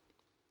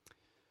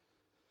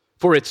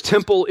 For its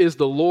temple is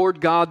the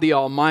Lord God, the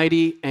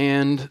Almighty,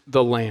 and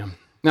the Lamb.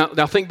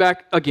 Now think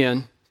back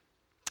again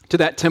to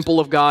that temple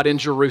of God in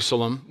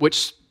Jerusalem,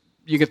 which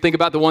you can think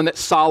about the one that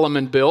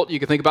Solomon built. You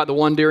can think about the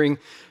one during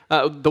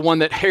the one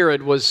that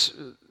Herod was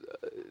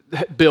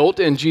built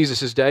in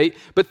Jesus' day.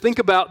 But think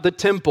about the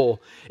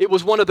temple. It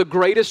was one of the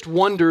greatest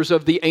wonders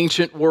of the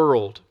ancient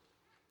world.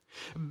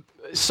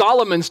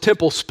 Solomon's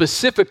temple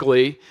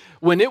specifically,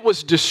 when it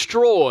was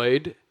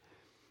destroyed,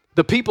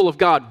 the people of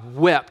God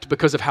wept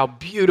because of how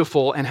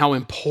beautiful and how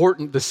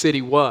important the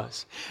city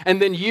was.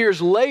 And then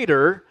years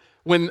later,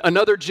 when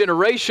another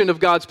generation of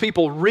God's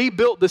people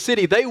rebuilt the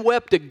city, they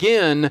wept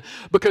again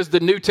because the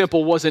new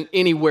temple wasn't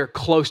anywhere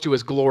close to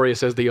as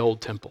glorious as the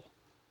old temple.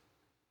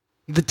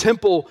 The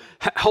temple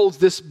holds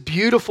this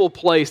beautiful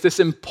place, this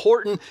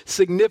important,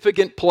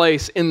 significant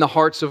place in the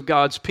hearts of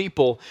God's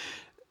people.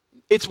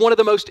 It's one of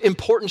the most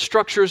important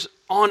structures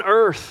on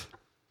earth,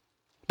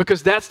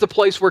 because that's the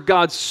place where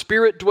God's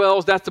Spirit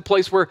dwells. That's the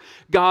place where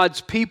God's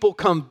people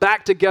come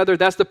back together.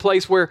 That's the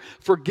place where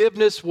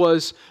forgiveness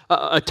was,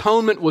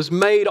 atonement was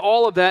made.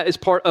 All of that is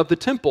part of the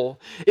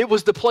temple. It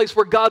was the place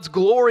where God's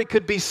glory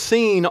could be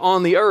seen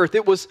on the earth.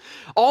 It was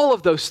all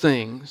of those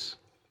things.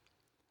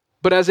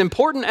 But as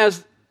important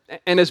as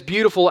and as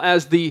beautiful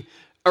as the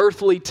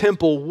earthly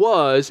temple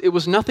was, it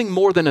was nothing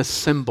more than a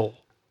symbol.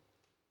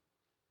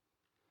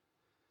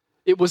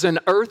 It was an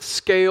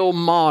earth-scale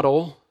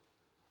model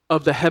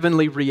of the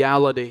heavenly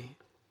reality.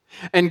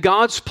 And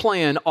God's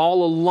plan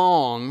all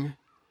along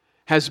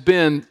has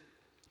been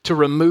to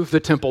remove the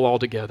temple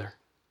altogether.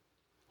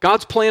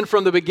 God's plan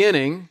from the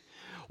beginning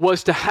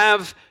was to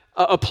have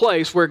a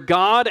place where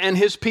God and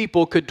His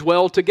people could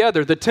dwell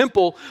together. The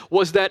temple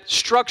was that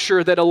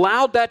structure that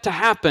allowed that to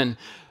happen,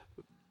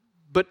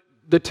 but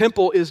the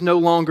temple is no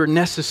longer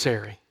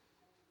necessary.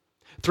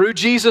 Through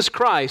Jesus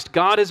Christ,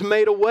 God has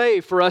made a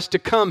way for us to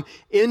come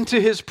into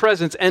His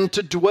presence and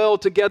to dwell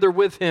together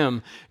with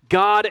Him.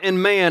 God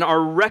and man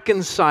are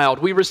reconciled.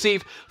 We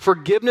receive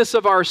forgiveness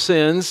of our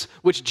sins,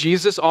 which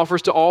Jesus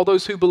offers to all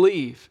those who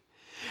believe.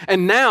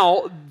 And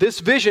now, this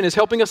vision is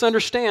helping us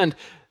understand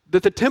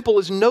that the temple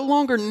is no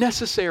longer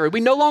necessary. We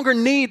no longer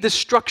need this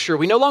structure.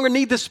 We no longer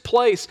need this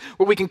place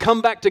where we can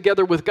come back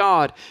together with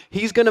God.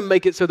 He's going to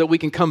make it so that we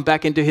can come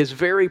back into His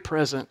very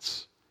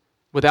presence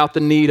without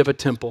the need of a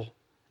temple.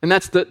 And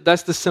that's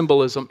the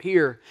symbolism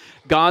here.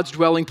 God's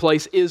dwelling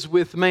place is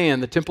with man.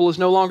 The temple is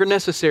no longer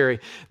necessary.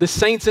 The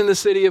saints in the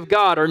city of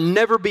God are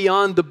never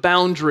beyond the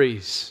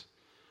boundaries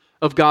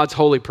of God's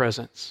holy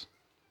presence.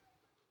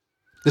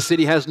 The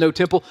city has no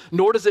temple,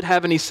 nor does it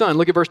have any sun.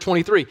 Look at verse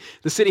 23.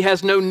 The city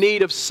has no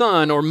need of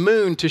sun or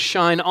moon to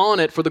shine on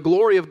it, for the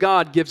glory of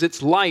God gives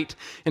its light,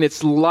 and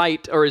its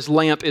light, or His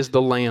lamp, is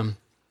the Lamb.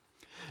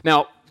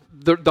 Now,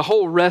 the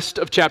whole rest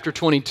of chapter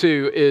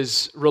 22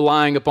 is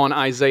relying upon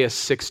Isaiah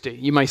 60.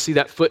 You may see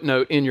that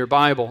footnote in your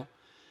Bible.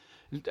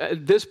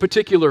 This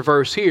particular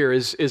verse here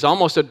is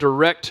almost a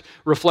direct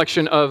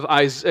reflection of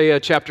Isaiah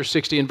chapter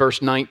 60 and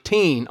verse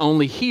 19.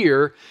 Only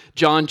here,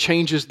 John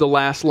changes the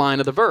last line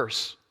of the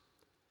verse.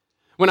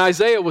 When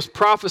Isaiah was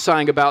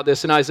prophesying about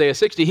this in Isaiah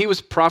 60, he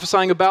was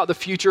prophesying about the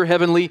future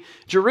heavenly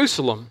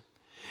Jerusalem.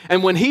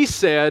 And when he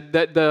said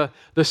that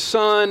the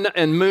sun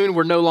and moon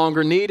were no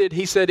longer needed,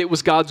 he said it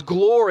was God's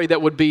glory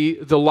that would be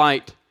the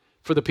light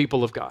for the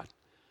people of God.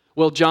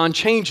 Well, John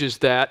changes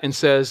that and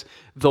says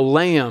the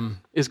Lamb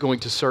is going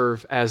to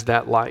serve as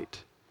that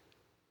light.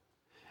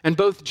 And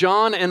both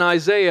John and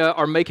Isaiah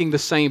are making the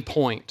same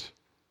point.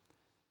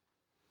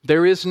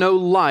 There is no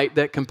light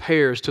that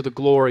compares to the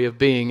glory of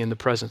being in the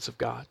presence of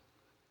God.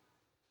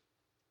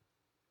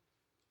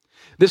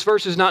 This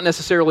verse is not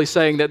necessarily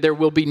saying that there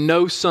will be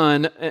no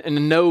sun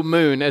and no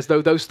moon, as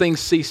though those things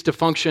cease to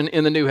function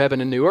in the new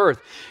heaven and new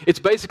earth. It's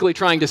basically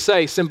trying to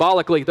say,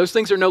 symbolically, those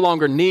things are no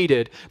longer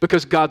needed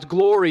because God's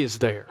glory is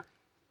there.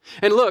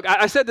 And look,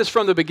 I said this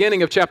from the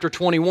beginning of chapter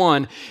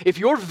 21. If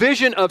your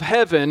vision of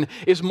heaven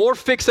is more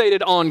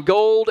fixated on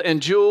gold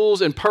and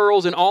jewels and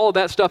pearls and all of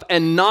that stuff,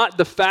 and not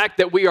the fact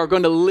that we are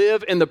going to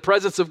live in the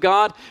presence of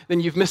God, then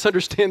you've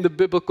misunderstood the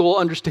biblical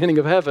understanding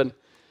of heaven.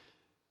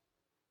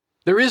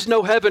 There is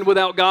no heaven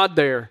without God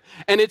there.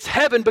 And it's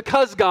heaven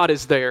because God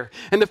is there.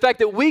 And the fact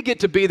that we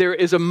get to be there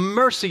is a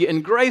mercy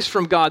and grace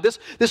from God.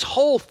 This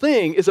whole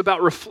thing is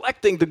about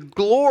reflecting the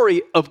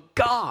glory of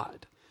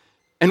God.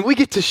 And we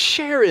get to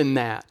share in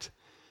that.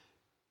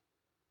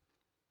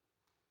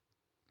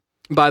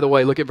 By the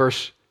way, look at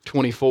verse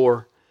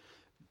 24.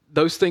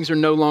 Those things are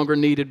no longer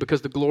needed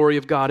because the glory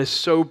of God is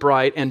so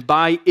bright, and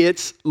by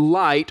its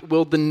light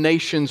will the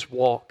nations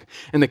walk.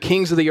 And the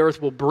kings of the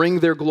earth will bring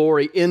their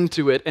glory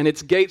into it, and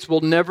its gates will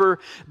never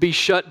be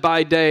shut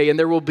by day, and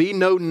there will be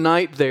no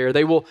night there.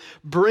 They will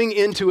bring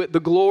into it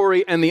the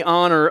glory and the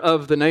honor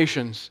of the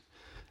nations.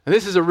 And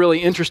this is a really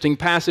interesting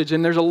passage,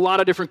 and there's a lot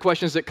of different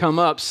questions that come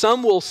up.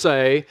 Some will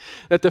say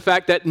that the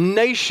fact that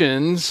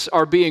nations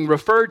are being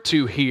referred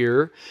to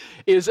here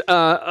is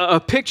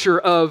a picture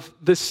of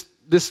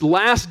this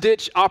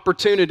last-ditch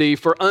opportunity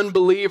for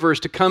unbelievers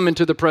to come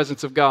into the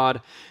presence of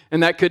God,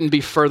 and that couldn't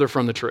be further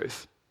from the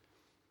truth.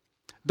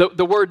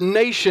 The word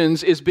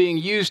nations is being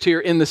used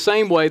here in the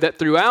same way that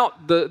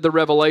throughout the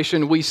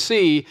Revelation we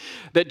see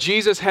that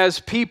Jesus has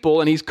people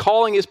and he's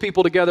calling his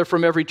people together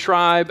from every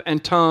tribe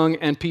and tongue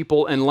and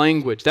people and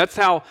language. That's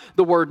how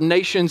the word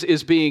nations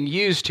is being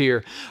used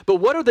here. But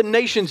what are the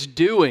nations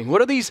doing?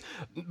 What are these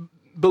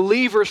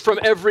believers from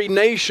every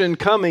nation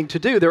coming to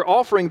do? They're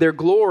offering their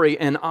glory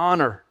and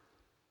honor.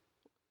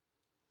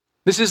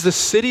 This is the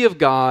city of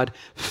God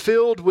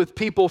filled with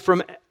people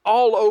from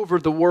all over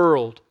the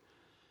world,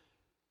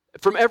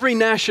 from every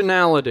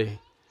nationality,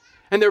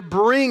 and they're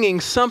bringing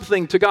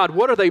something to God.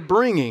 What are they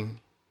bringing?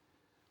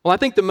 Well, I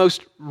think the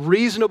most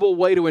reasonable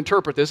way to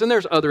interpret this, and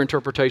there's other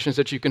interpretations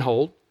that you can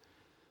hold,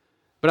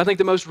 but I think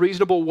the most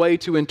reasonable way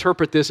to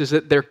interpret this is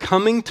that they're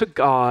coming to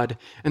God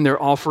and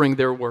they're offering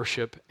their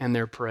worship and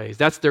their praise.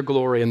 That's their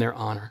glory and their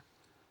honor.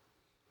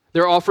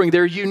 They're offering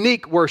their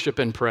unique worship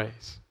and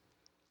praise.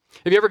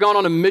 Have you ever gone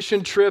on a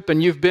mission trip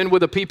and you've been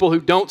with a people who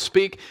don't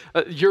speak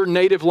your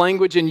native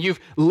language and you've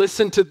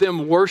listened to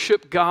them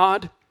worship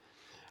God?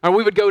 Or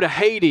we would go to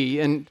Haiti,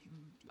 and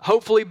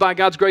hopefully by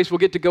God's grace we'll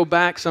get to go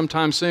back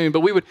sometime soon,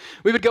 but we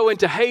would go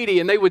into Haiti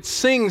and they would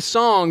sing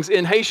songs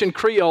in Haitian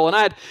Creole, and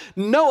I had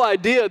no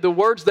idea the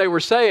words they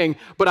were saying,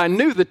 but I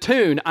knew the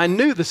tune, I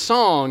knew the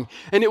song,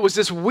 and it was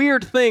this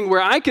weird thing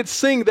where I could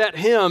sing that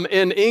hymn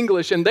in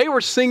English and they were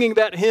singing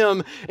that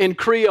hymn in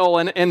Creole,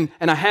 and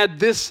I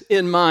had this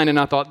in mind, and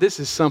I thought this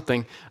is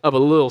something of a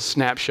little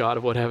snapshot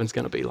of what heaven's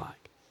going to be like.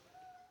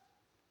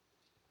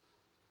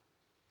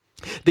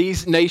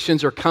 These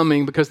nations are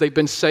coming because they've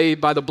been saved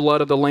by the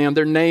blood of the Lamb.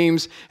 Their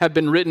names have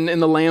been written in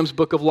the Lamb's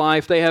book of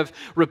life. They have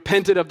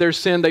repented of their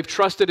sin. They've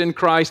trusted in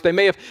Christ. They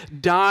may have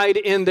died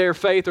in their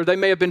faith, or they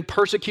may have been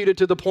persecuted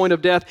to the point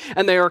of death,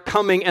 and they are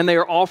coming and they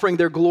are offering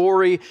their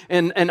glory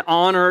and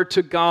honor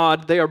to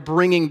God. They are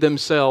bringing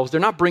themselves. They're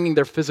not bringing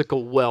their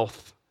physical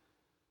wealth.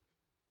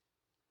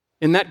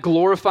 In that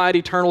glorified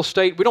eternal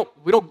state, we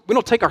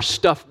don't take our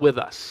stuff with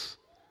us.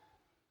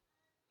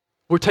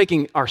 We're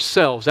taking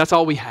ourselves. That's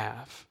all we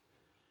have.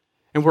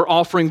 And we're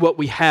offering what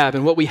we have.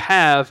 And what we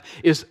have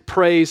is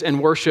praise and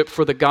worship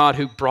for the God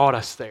who brought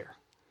us there.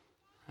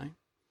 Right?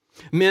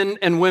 Men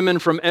and women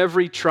from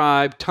every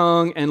tribe,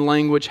 tongue, and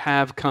language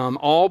have come.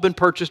 All been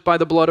purchased by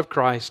the blood of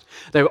Christ.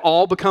 They've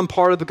all become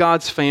part of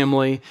God's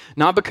family,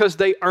 not because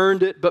they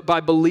earned it, but by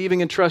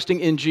believing and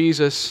trusting in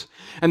Jesus.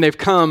 And they've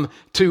come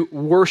to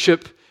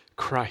worship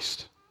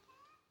Christ.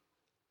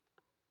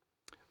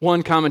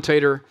 One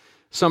commentator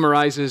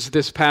summarizes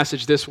this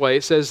passage this way.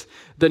 It says,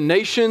 "The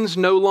nations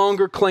no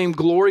longer claim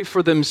glory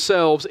for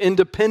themselves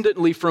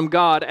independently from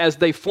God as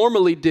they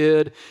formerly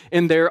did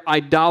in their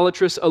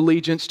idolatrous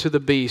allegiance to the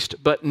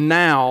beast, but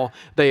now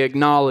they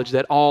acknowledge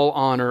that all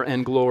honor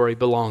and glory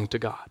belong to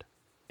God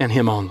and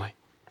Him only."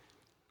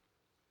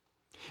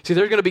 See,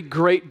 there's going to be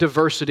great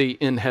diversity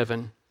in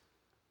heaven,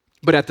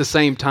 but at the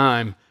same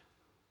time,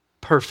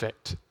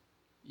 perfect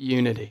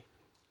unity.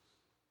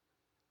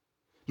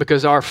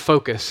 Because our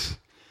focus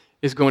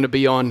is going to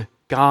be on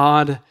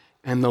God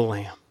and the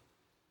Lamb.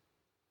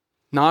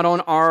 Not on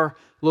our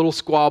little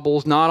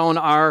squabbles, not on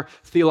our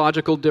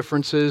theological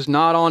differences,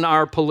 not on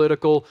our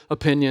political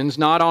opinions,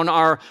 not on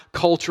our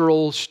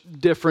cultural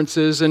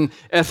differences and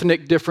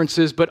ethnic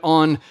differences, but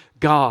on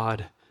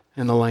God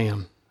and the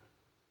Lamb.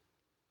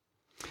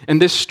 And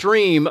this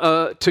stream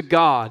to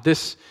God,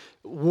 this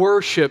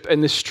worship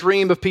and this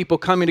stream of people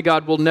coming to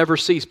God will never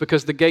cease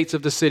because the gates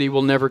of the city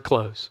will never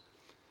close.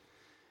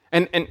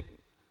 And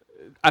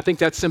I think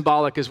that's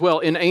symbolic as well.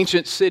 In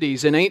ancient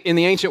cities, in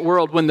the ancient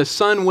world, when the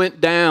sun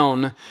went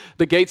down,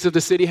 the gates of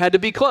the city had to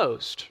be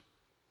closed.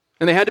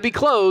 And they had to be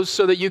closed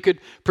so that you could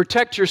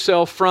protect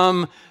yourself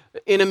from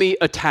enemy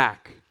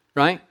attack,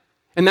 right?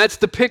 And that's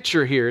the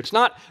picture here.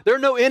 There are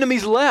no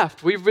enemies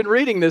left. We've been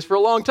reading this for a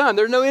long time.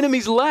 There are no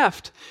enemies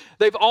left.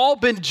 They've all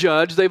been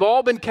judged. They've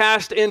all been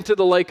cast into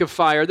the lake of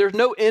fire. There's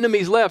no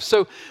enemies left.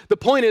 So the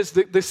point is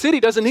the city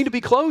doesn't need to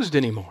be closed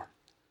anymore.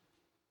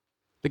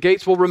 The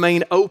gates will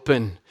remain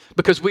open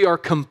because we are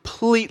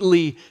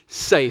completely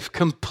safe,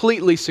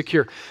 completely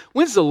secure.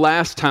 When's the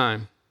last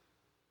time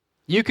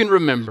you can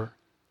remember,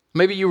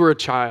 maybe you were a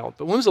child,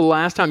 but when was the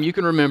last time you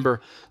can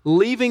remember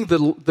leaving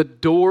the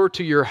door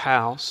to your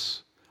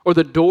house or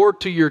the door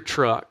to your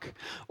truck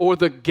or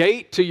the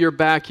gate to your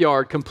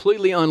backyard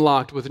completely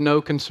unlocked with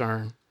no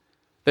concern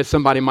that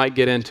somebody might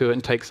get into it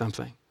and take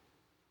something?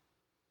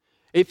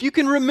 If you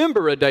can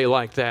remember a day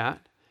like that,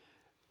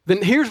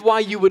 then here's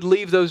why you would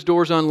leave those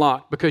doors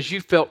unlocked: because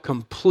you felt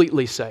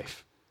completely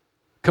safe,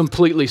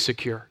 completely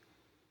secure.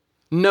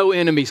 No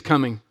enemies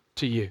coming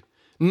to you.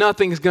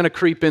 Nothing's going to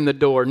creep in the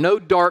door. No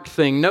dark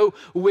thing, no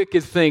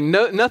wicked thing,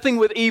 nothing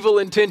with evil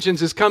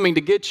intentions is coming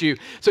to get you.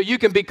 So you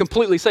can be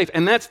completely safe.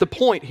 And that's the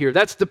point here.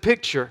 That's the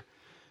picture.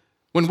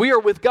 When we are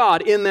with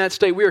God in that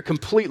state, we are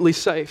completely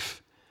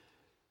safe.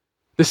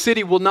 The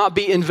city will not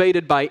be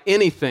invaded by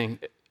anything,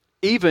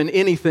 even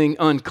anything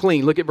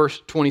unclean. Look at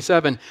verse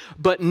 27.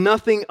 But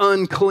nothing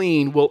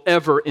unclean will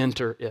ever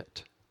enter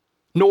it.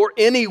 nor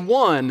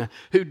anyone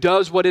who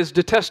does what is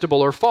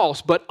detestable or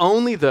false, but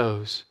only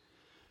those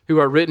who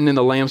are written in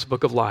the Lamb's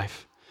book of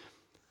life.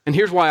 And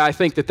here's why I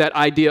think that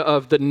idea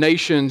of the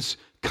nations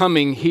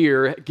coming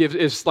here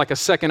is like a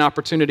second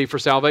opportunity for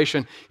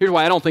salvation. Here's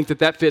why I don't think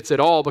that fits at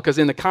all, because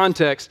in the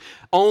context,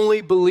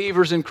 only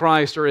believers in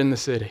Christ are in the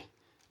city.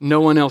 No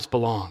one else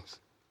belongs.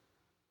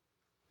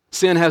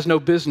 Sin has no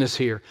business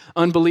here.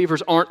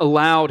 Unbelievers aren't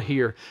allowed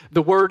here.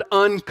 The word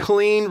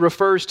unclean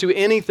refers to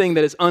anything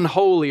that is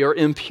unholy or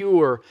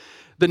impure.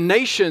 The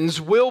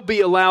nations will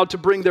be allowed to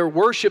bring their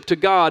worship to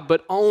God,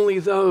 but only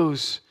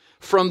those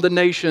from the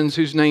nations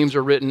whose names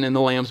are written in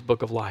the Lamb's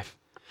book of life.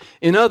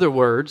 In other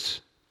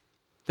words,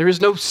 there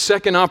is no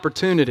second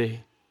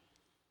opportunity.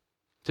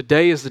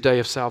 Today is the day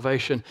of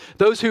salvation.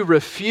 Those who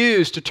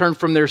refuse to turn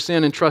from their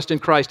sin and trust in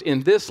Christ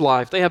in this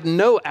life, they have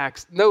no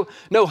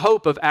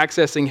hope of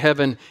accessing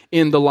heaven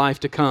in the life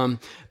to come.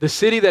 The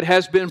city that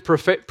has been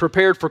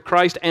prepared for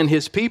Christ and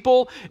his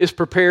people is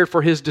prepared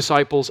for his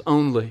disciples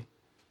only.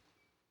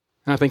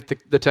 And I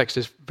think the text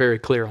is very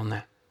clear on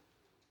that.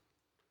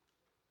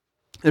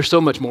 There's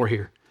so much more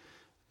here,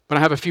 but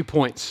I have a few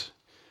points,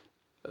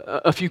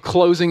 a few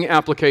closing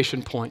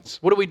application points.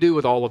 What do we do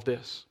with all of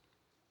this?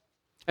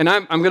 And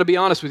I'm going to be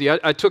honest with you.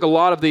 I took a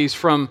lot of these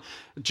from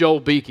Joel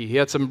Beakey. He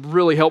had some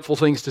really helpful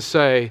things to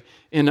say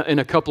in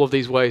a couple of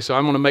these ways, so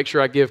I'm going to make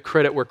sure I give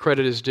credit where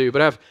credit is due.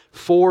 But I have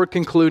 4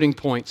 concluding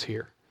points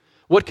here.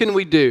 What can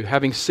we do,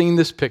 having seen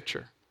this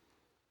picture?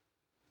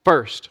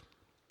 First,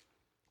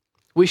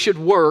 we should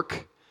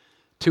work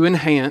to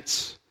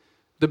enhance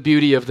the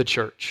beauty of the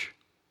church.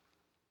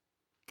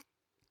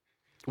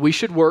 We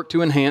should work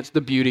to enhance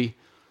the beauty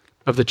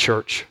of the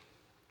church.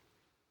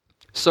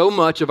 So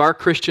much of our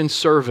Christian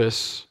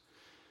service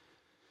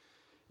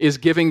is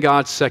giving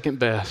God second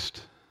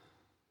best.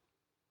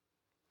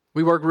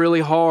 We work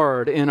really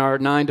hard in our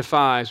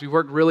 9-to-5s. We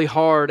work really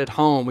hard at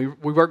home. We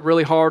work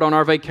really hard on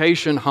our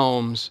vacation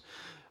homes.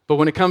 But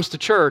when it comes to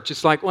church,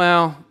 it's like,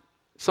 well,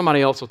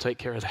 somebody else will take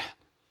care of that.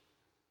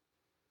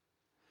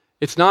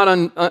 It's not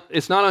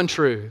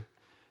untrue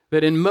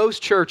that in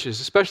most churches,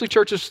 especially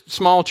churches,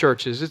 small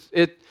churches,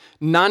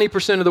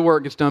 90% of the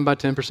work gets done by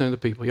 10% of the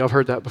people. Y'all have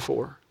heard that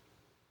before.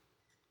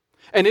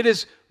 And it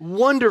is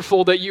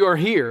wonderful that you are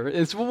here.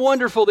 It's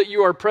wonderful that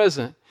you are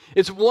present.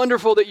 It's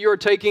wonderful that you are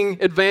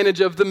taking advantage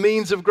of the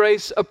means of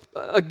grace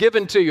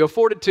given to you,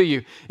 afforded to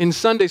you in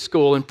Sunday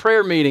school, in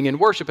prayer meeting, in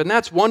worship, and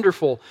that's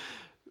wonderful.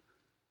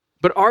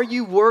 But are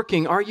you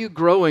working? Are you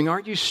growing?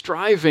 Are you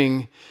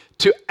striving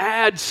to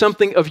add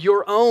something of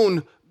your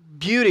own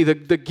beauty,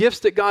 the gifts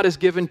that God has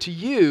given to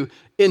you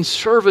in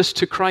service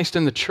to Christ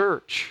and the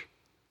church?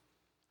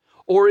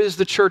 Or is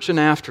the church an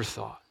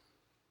afterthought?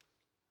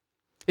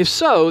 If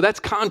so, that's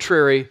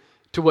contrary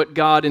to what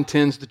God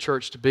intends the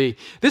church to be.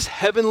 This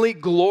heavenly,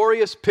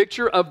 glorious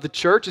picture of the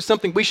church is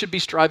something we should be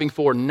striving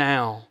for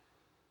now.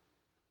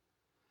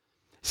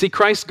 See,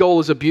 Christ's goal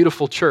is a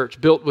beautiful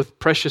church built with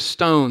precious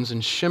stones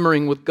and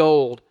shimmering with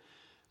gold.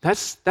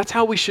 That's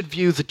how we should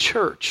view the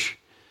church.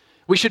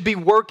 We should be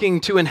working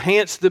to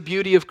enhance the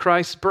beauty of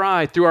Christ's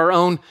bride through our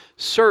own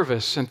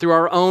service and through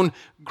our own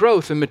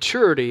growth and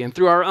maturity and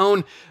through our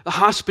own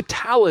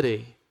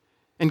hospitality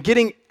and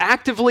getting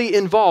actively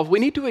involved. We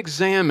need to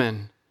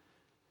examine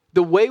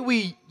the way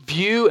we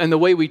view and the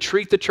way we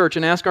treat the church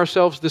and ask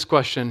ourselves this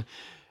question: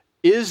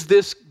 is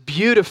this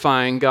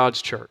beautifying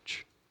God's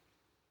church?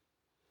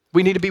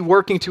 We need to be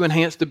working to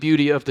enhance the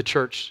beauty of the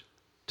church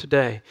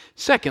today.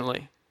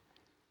 Secondly,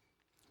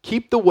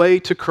 keep the way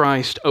to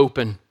Christ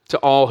open to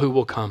all who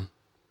will come.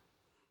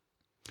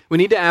 We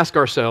need to ask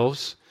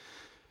ourselves,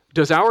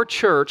 does our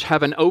church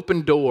have an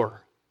open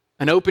door,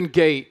 an open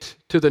gate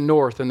to the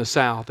north and the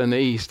south and the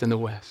east and the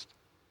west?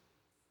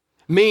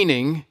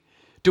 Meaning,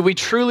 do we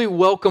truly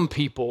welcome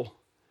people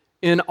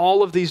in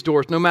all of these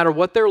doors, no matter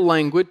what their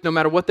language, no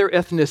matter what their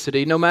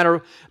ethnicity, no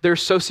matter their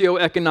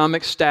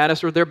socioeconomic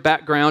status or their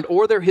background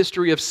or their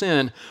history of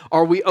sin?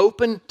 Are we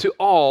open to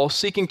all,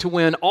 seeking to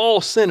win all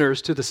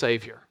sinners to the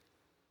Savior?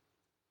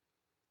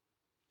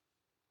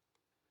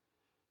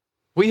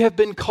 We have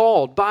been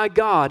called by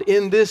God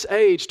in this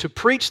age to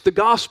preach the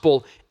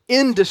gospel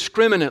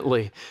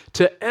indiscriminately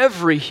to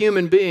every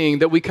human being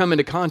that we come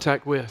into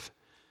contact with.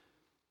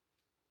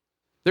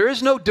 There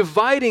is no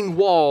dividing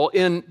wall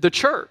in the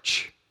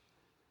church.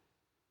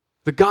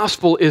 The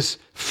gospel is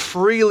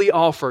freely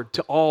offered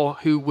to all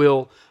who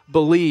will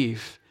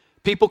believe.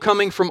 People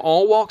coming from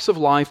all walks of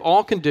life,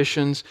 all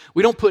conditions.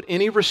 We don't put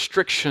any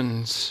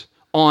restrictions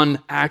on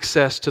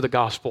access to the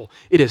gospel.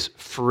 It is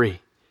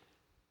free.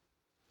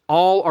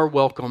 All are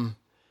welcome.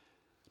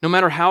 No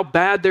matter how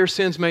bad their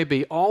sins may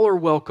be, all are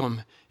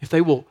welcome if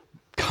they will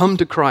come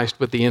to Christ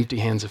with the empty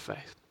hands of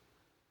faith.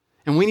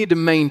 And we need to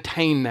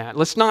maintain that.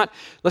 Let's not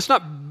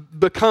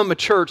become a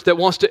church that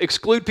wants to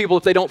exclude people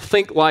if they don't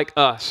think like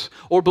us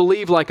or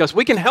believe like us.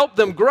 We can help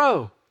them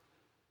grow.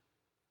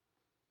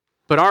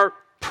 But our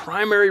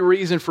primary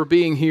reason for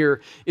being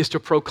here is to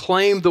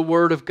proclaim the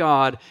Word of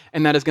God,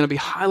 and that is going to be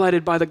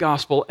highlighted by the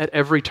gospel at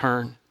every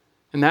turn.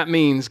 And that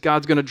means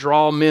God's going to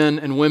draw men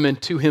and women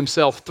to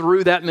himself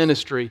through that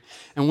ministry.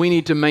 And we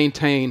need to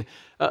maintain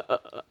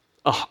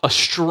a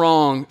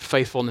strong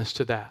faithfulness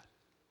to that.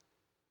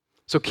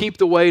 So keep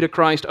the way to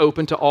Christ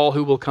open to all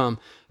who will come.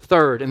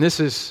 Third, and this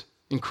is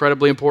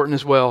incredibly important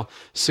as well,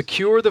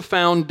 secure the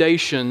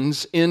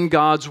foundations in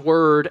God's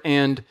word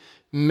and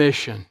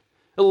mission.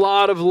 A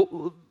lot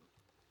of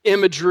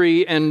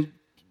imagery and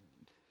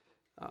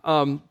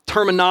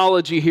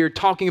terminology here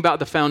talking about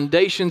the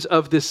foundations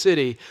of this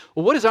city.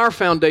 Well, what is our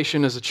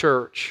foundation as a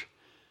church?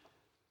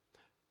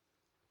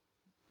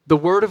 The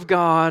Word of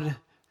God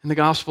and the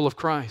gospel of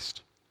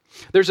Christ.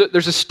 There's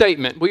a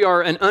statement. We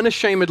are an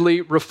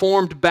unashamedly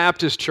Reformed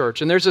Baptist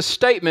church. And there's a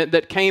statement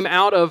that came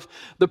out of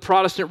the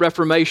Protestant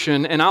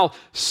Reformation, and I'll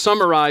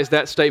summarize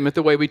that statement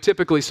the way we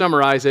typically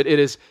summarize it. It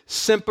is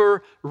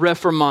Semper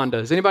Reformanda.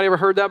 Has anybody ever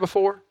heard that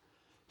before?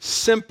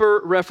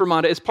 Semper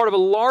Reformanda. It's part of a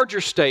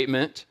larger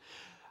statement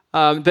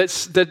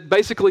that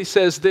basically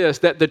says this,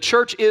 that the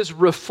church is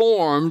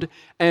reformed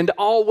and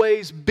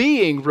always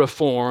being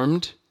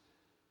reformed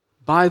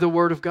by the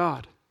Word of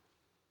God.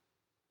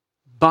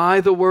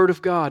 By the Word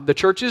of God. The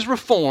church is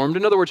reformed.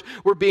 In other words,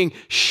 we're being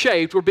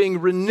shaped, we're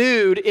being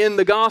renewed in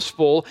the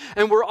gospel,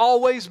 and we're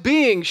always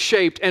being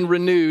shaped and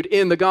renewed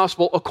in the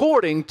gospel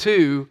according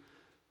to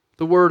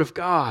the Word of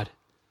God.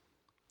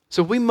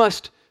 So we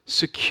must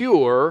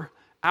secure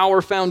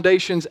our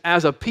foundations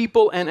as a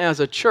people and as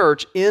a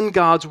church in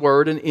God's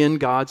Word and in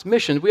God's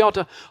mission. We ought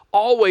to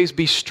always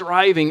be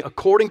striving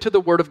according to the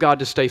Word of God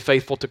to stay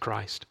faithful to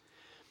Christ.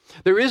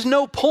 There is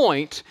no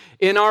point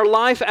in our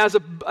life as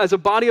a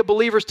body of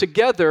believers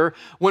together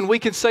when we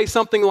can say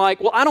something like,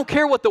 well, I don't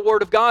care what the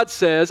Word of God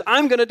says,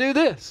 I'm going to do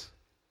this.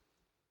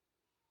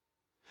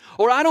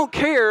 Or I don't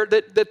care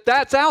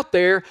that's out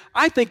there,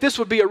 I think this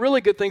would be a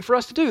really good thing for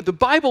us to do. The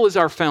Bible is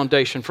our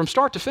foundation from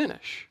start to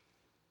finish.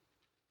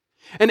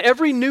 And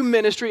every new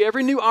ministry,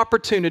 every new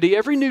opportunity,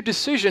 every new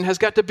decision has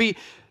got to be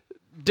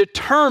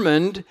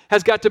determined,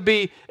 has got to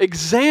be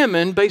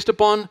examined based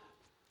upon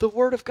the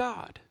Word of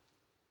God.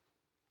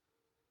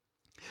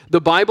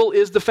 The Bible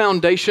is the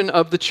foundation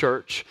of the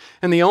church,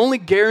 and the only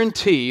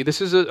guarantee, this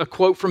is a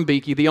quote from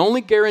Beeke, the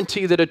only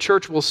guarantee that a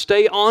church will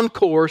stay on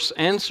course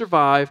and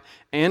survive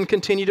and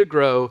continue to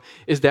grow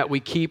is that we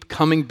keep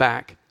coming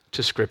back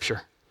to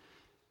Scripture.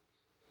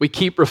 We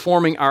keep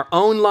reforming our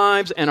own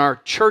lives and our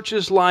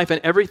church's life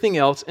and everything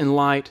else in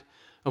light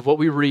of what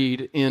we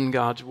read in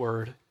God's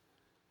Word.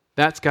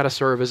 That's got to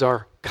serve as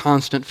our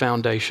constant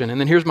foundation. And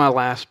then here's my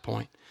last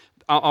point.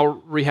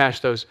 I'll rehash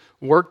those.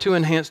 Work to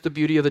enhance the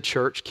beauty of the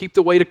church. Keep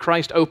the way to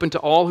Christ open to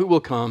all who will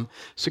come.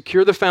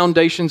 Secure the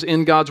foundations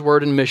in God's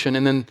word and mission.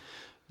 And then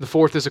the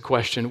fourth is a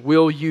question.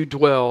 Will you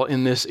dwell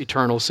in this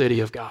eternal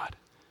city of God?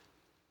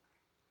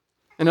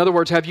 In other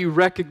words, have you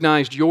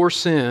recognized your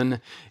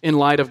sin in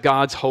light of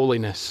God's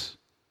holiness?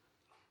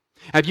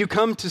 Have you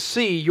come to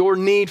see your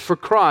need for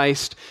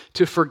Christ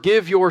to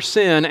forgive your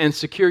sin and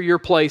secure your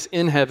place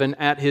in heaven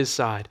at His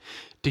side?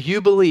 Do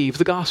you believe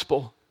the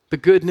gospel, the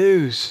good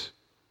news?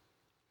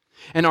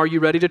 And are you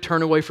ready to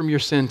turn away from your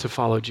sin to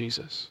follow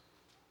Jesus?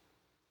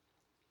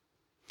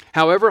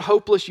 However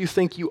hopeless you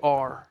think you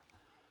are,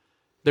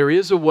 there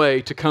is a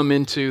way to come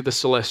into the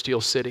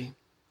celestial city.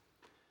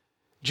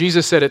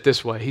 Jesus said it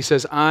this way. He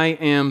says, I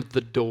am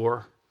the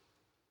door.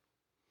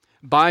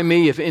 By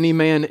me, if any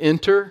man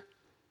enter,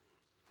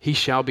 he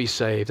shall be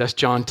saved. That's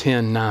John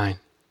 10:9.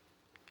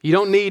 You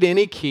don't need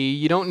any key.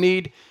 You don't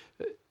need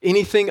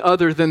anything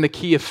other than the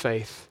key of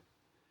faith.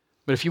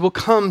 But if you will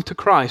come to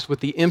Christ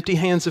with the empty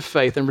hands of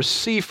faith and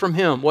receive from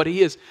Him what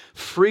He is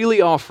freely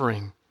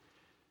offering,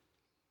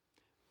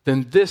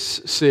 then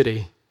this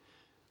city,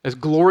 as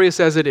glorious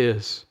as it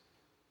is,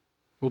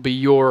 will be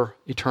your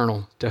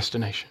eternal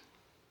destination.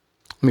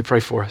 Let me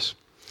pray for us.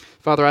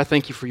 Father, I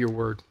thank You for Your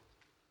word.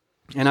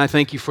 And I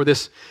thank You for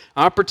this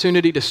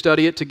opportunity to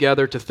study it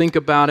together, to think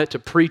about it, to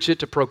preach it,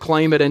 to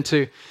proclaim it, and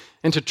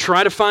to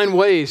try to find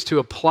ways to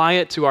apply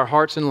it to our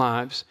hearts and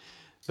lives.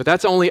 But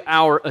that's only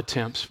our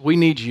attempts. We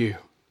need You.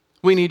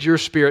 We need Your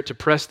Spirit to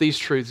press these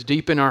truths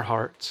deep in our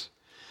hearts.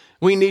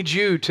 We need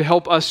You to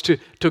help us to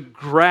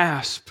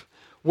grasp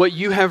what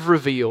You have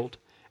revealed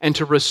and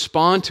to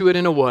respond to it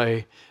in a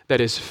way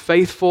that is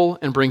faithful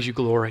and brings You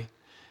glory.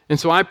 And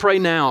so I pray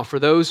now for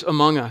those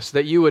among us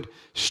that You would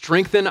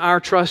strengthen our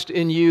trust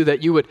in You,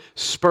 that You would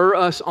spur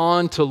us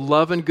on to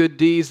love and good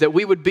deeds, that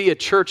we would be a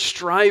church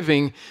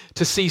striving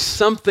to see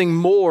something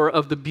more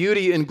of the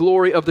beauty and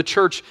glory of the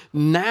church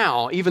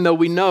now, even though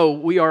we know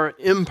we are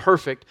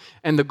imperfect,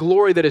 and the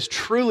glory that is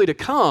truly to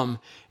come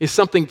is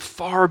something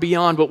far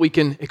beyond what we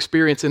can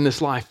experience in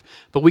this life,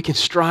 but we can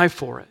strive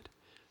for it.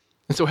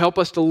 And so help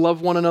us to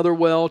love one another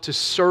well, to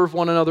serve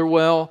one another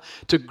well,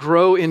 to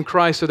grow in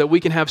Christ so that we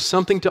can have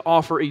something to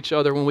offer each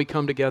other when we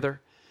come together.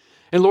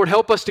 And Lord,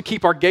 help us to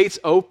keep our gates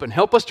open.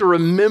 Help us to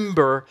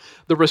remember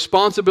the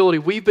responsibility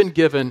we've been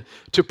given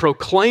to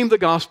proclaim the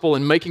gospel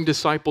and making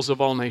disciples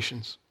of all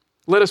nations.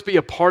 Let us be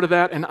a part of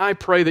that, and I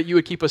pray that You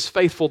would keep us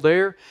faithful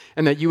there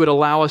and that You would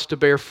allow us to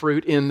bear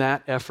fruit in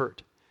that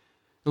effort.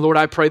 And Lord,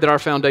 I pray that our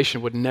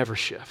foundation would never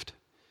shift.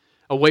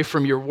 away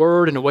from your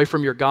word and away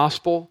from your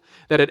gospel,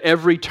 that at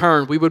every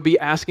turn we would be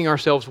asking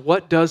ourselves,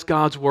 what does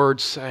God's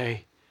word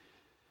say?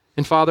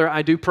 And Father,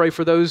 I do pray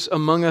for those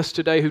among us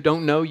today who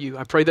don't know you.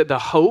 I pray that the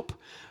hope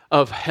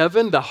of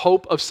heaven, the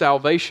hope of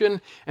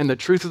salvation, and the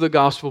truth of the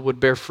gospel would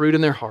bear fruit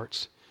in their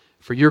hearts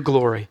for your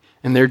glory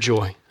and their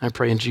joy. I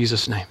pray in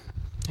Jesus' name.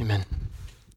 Amen.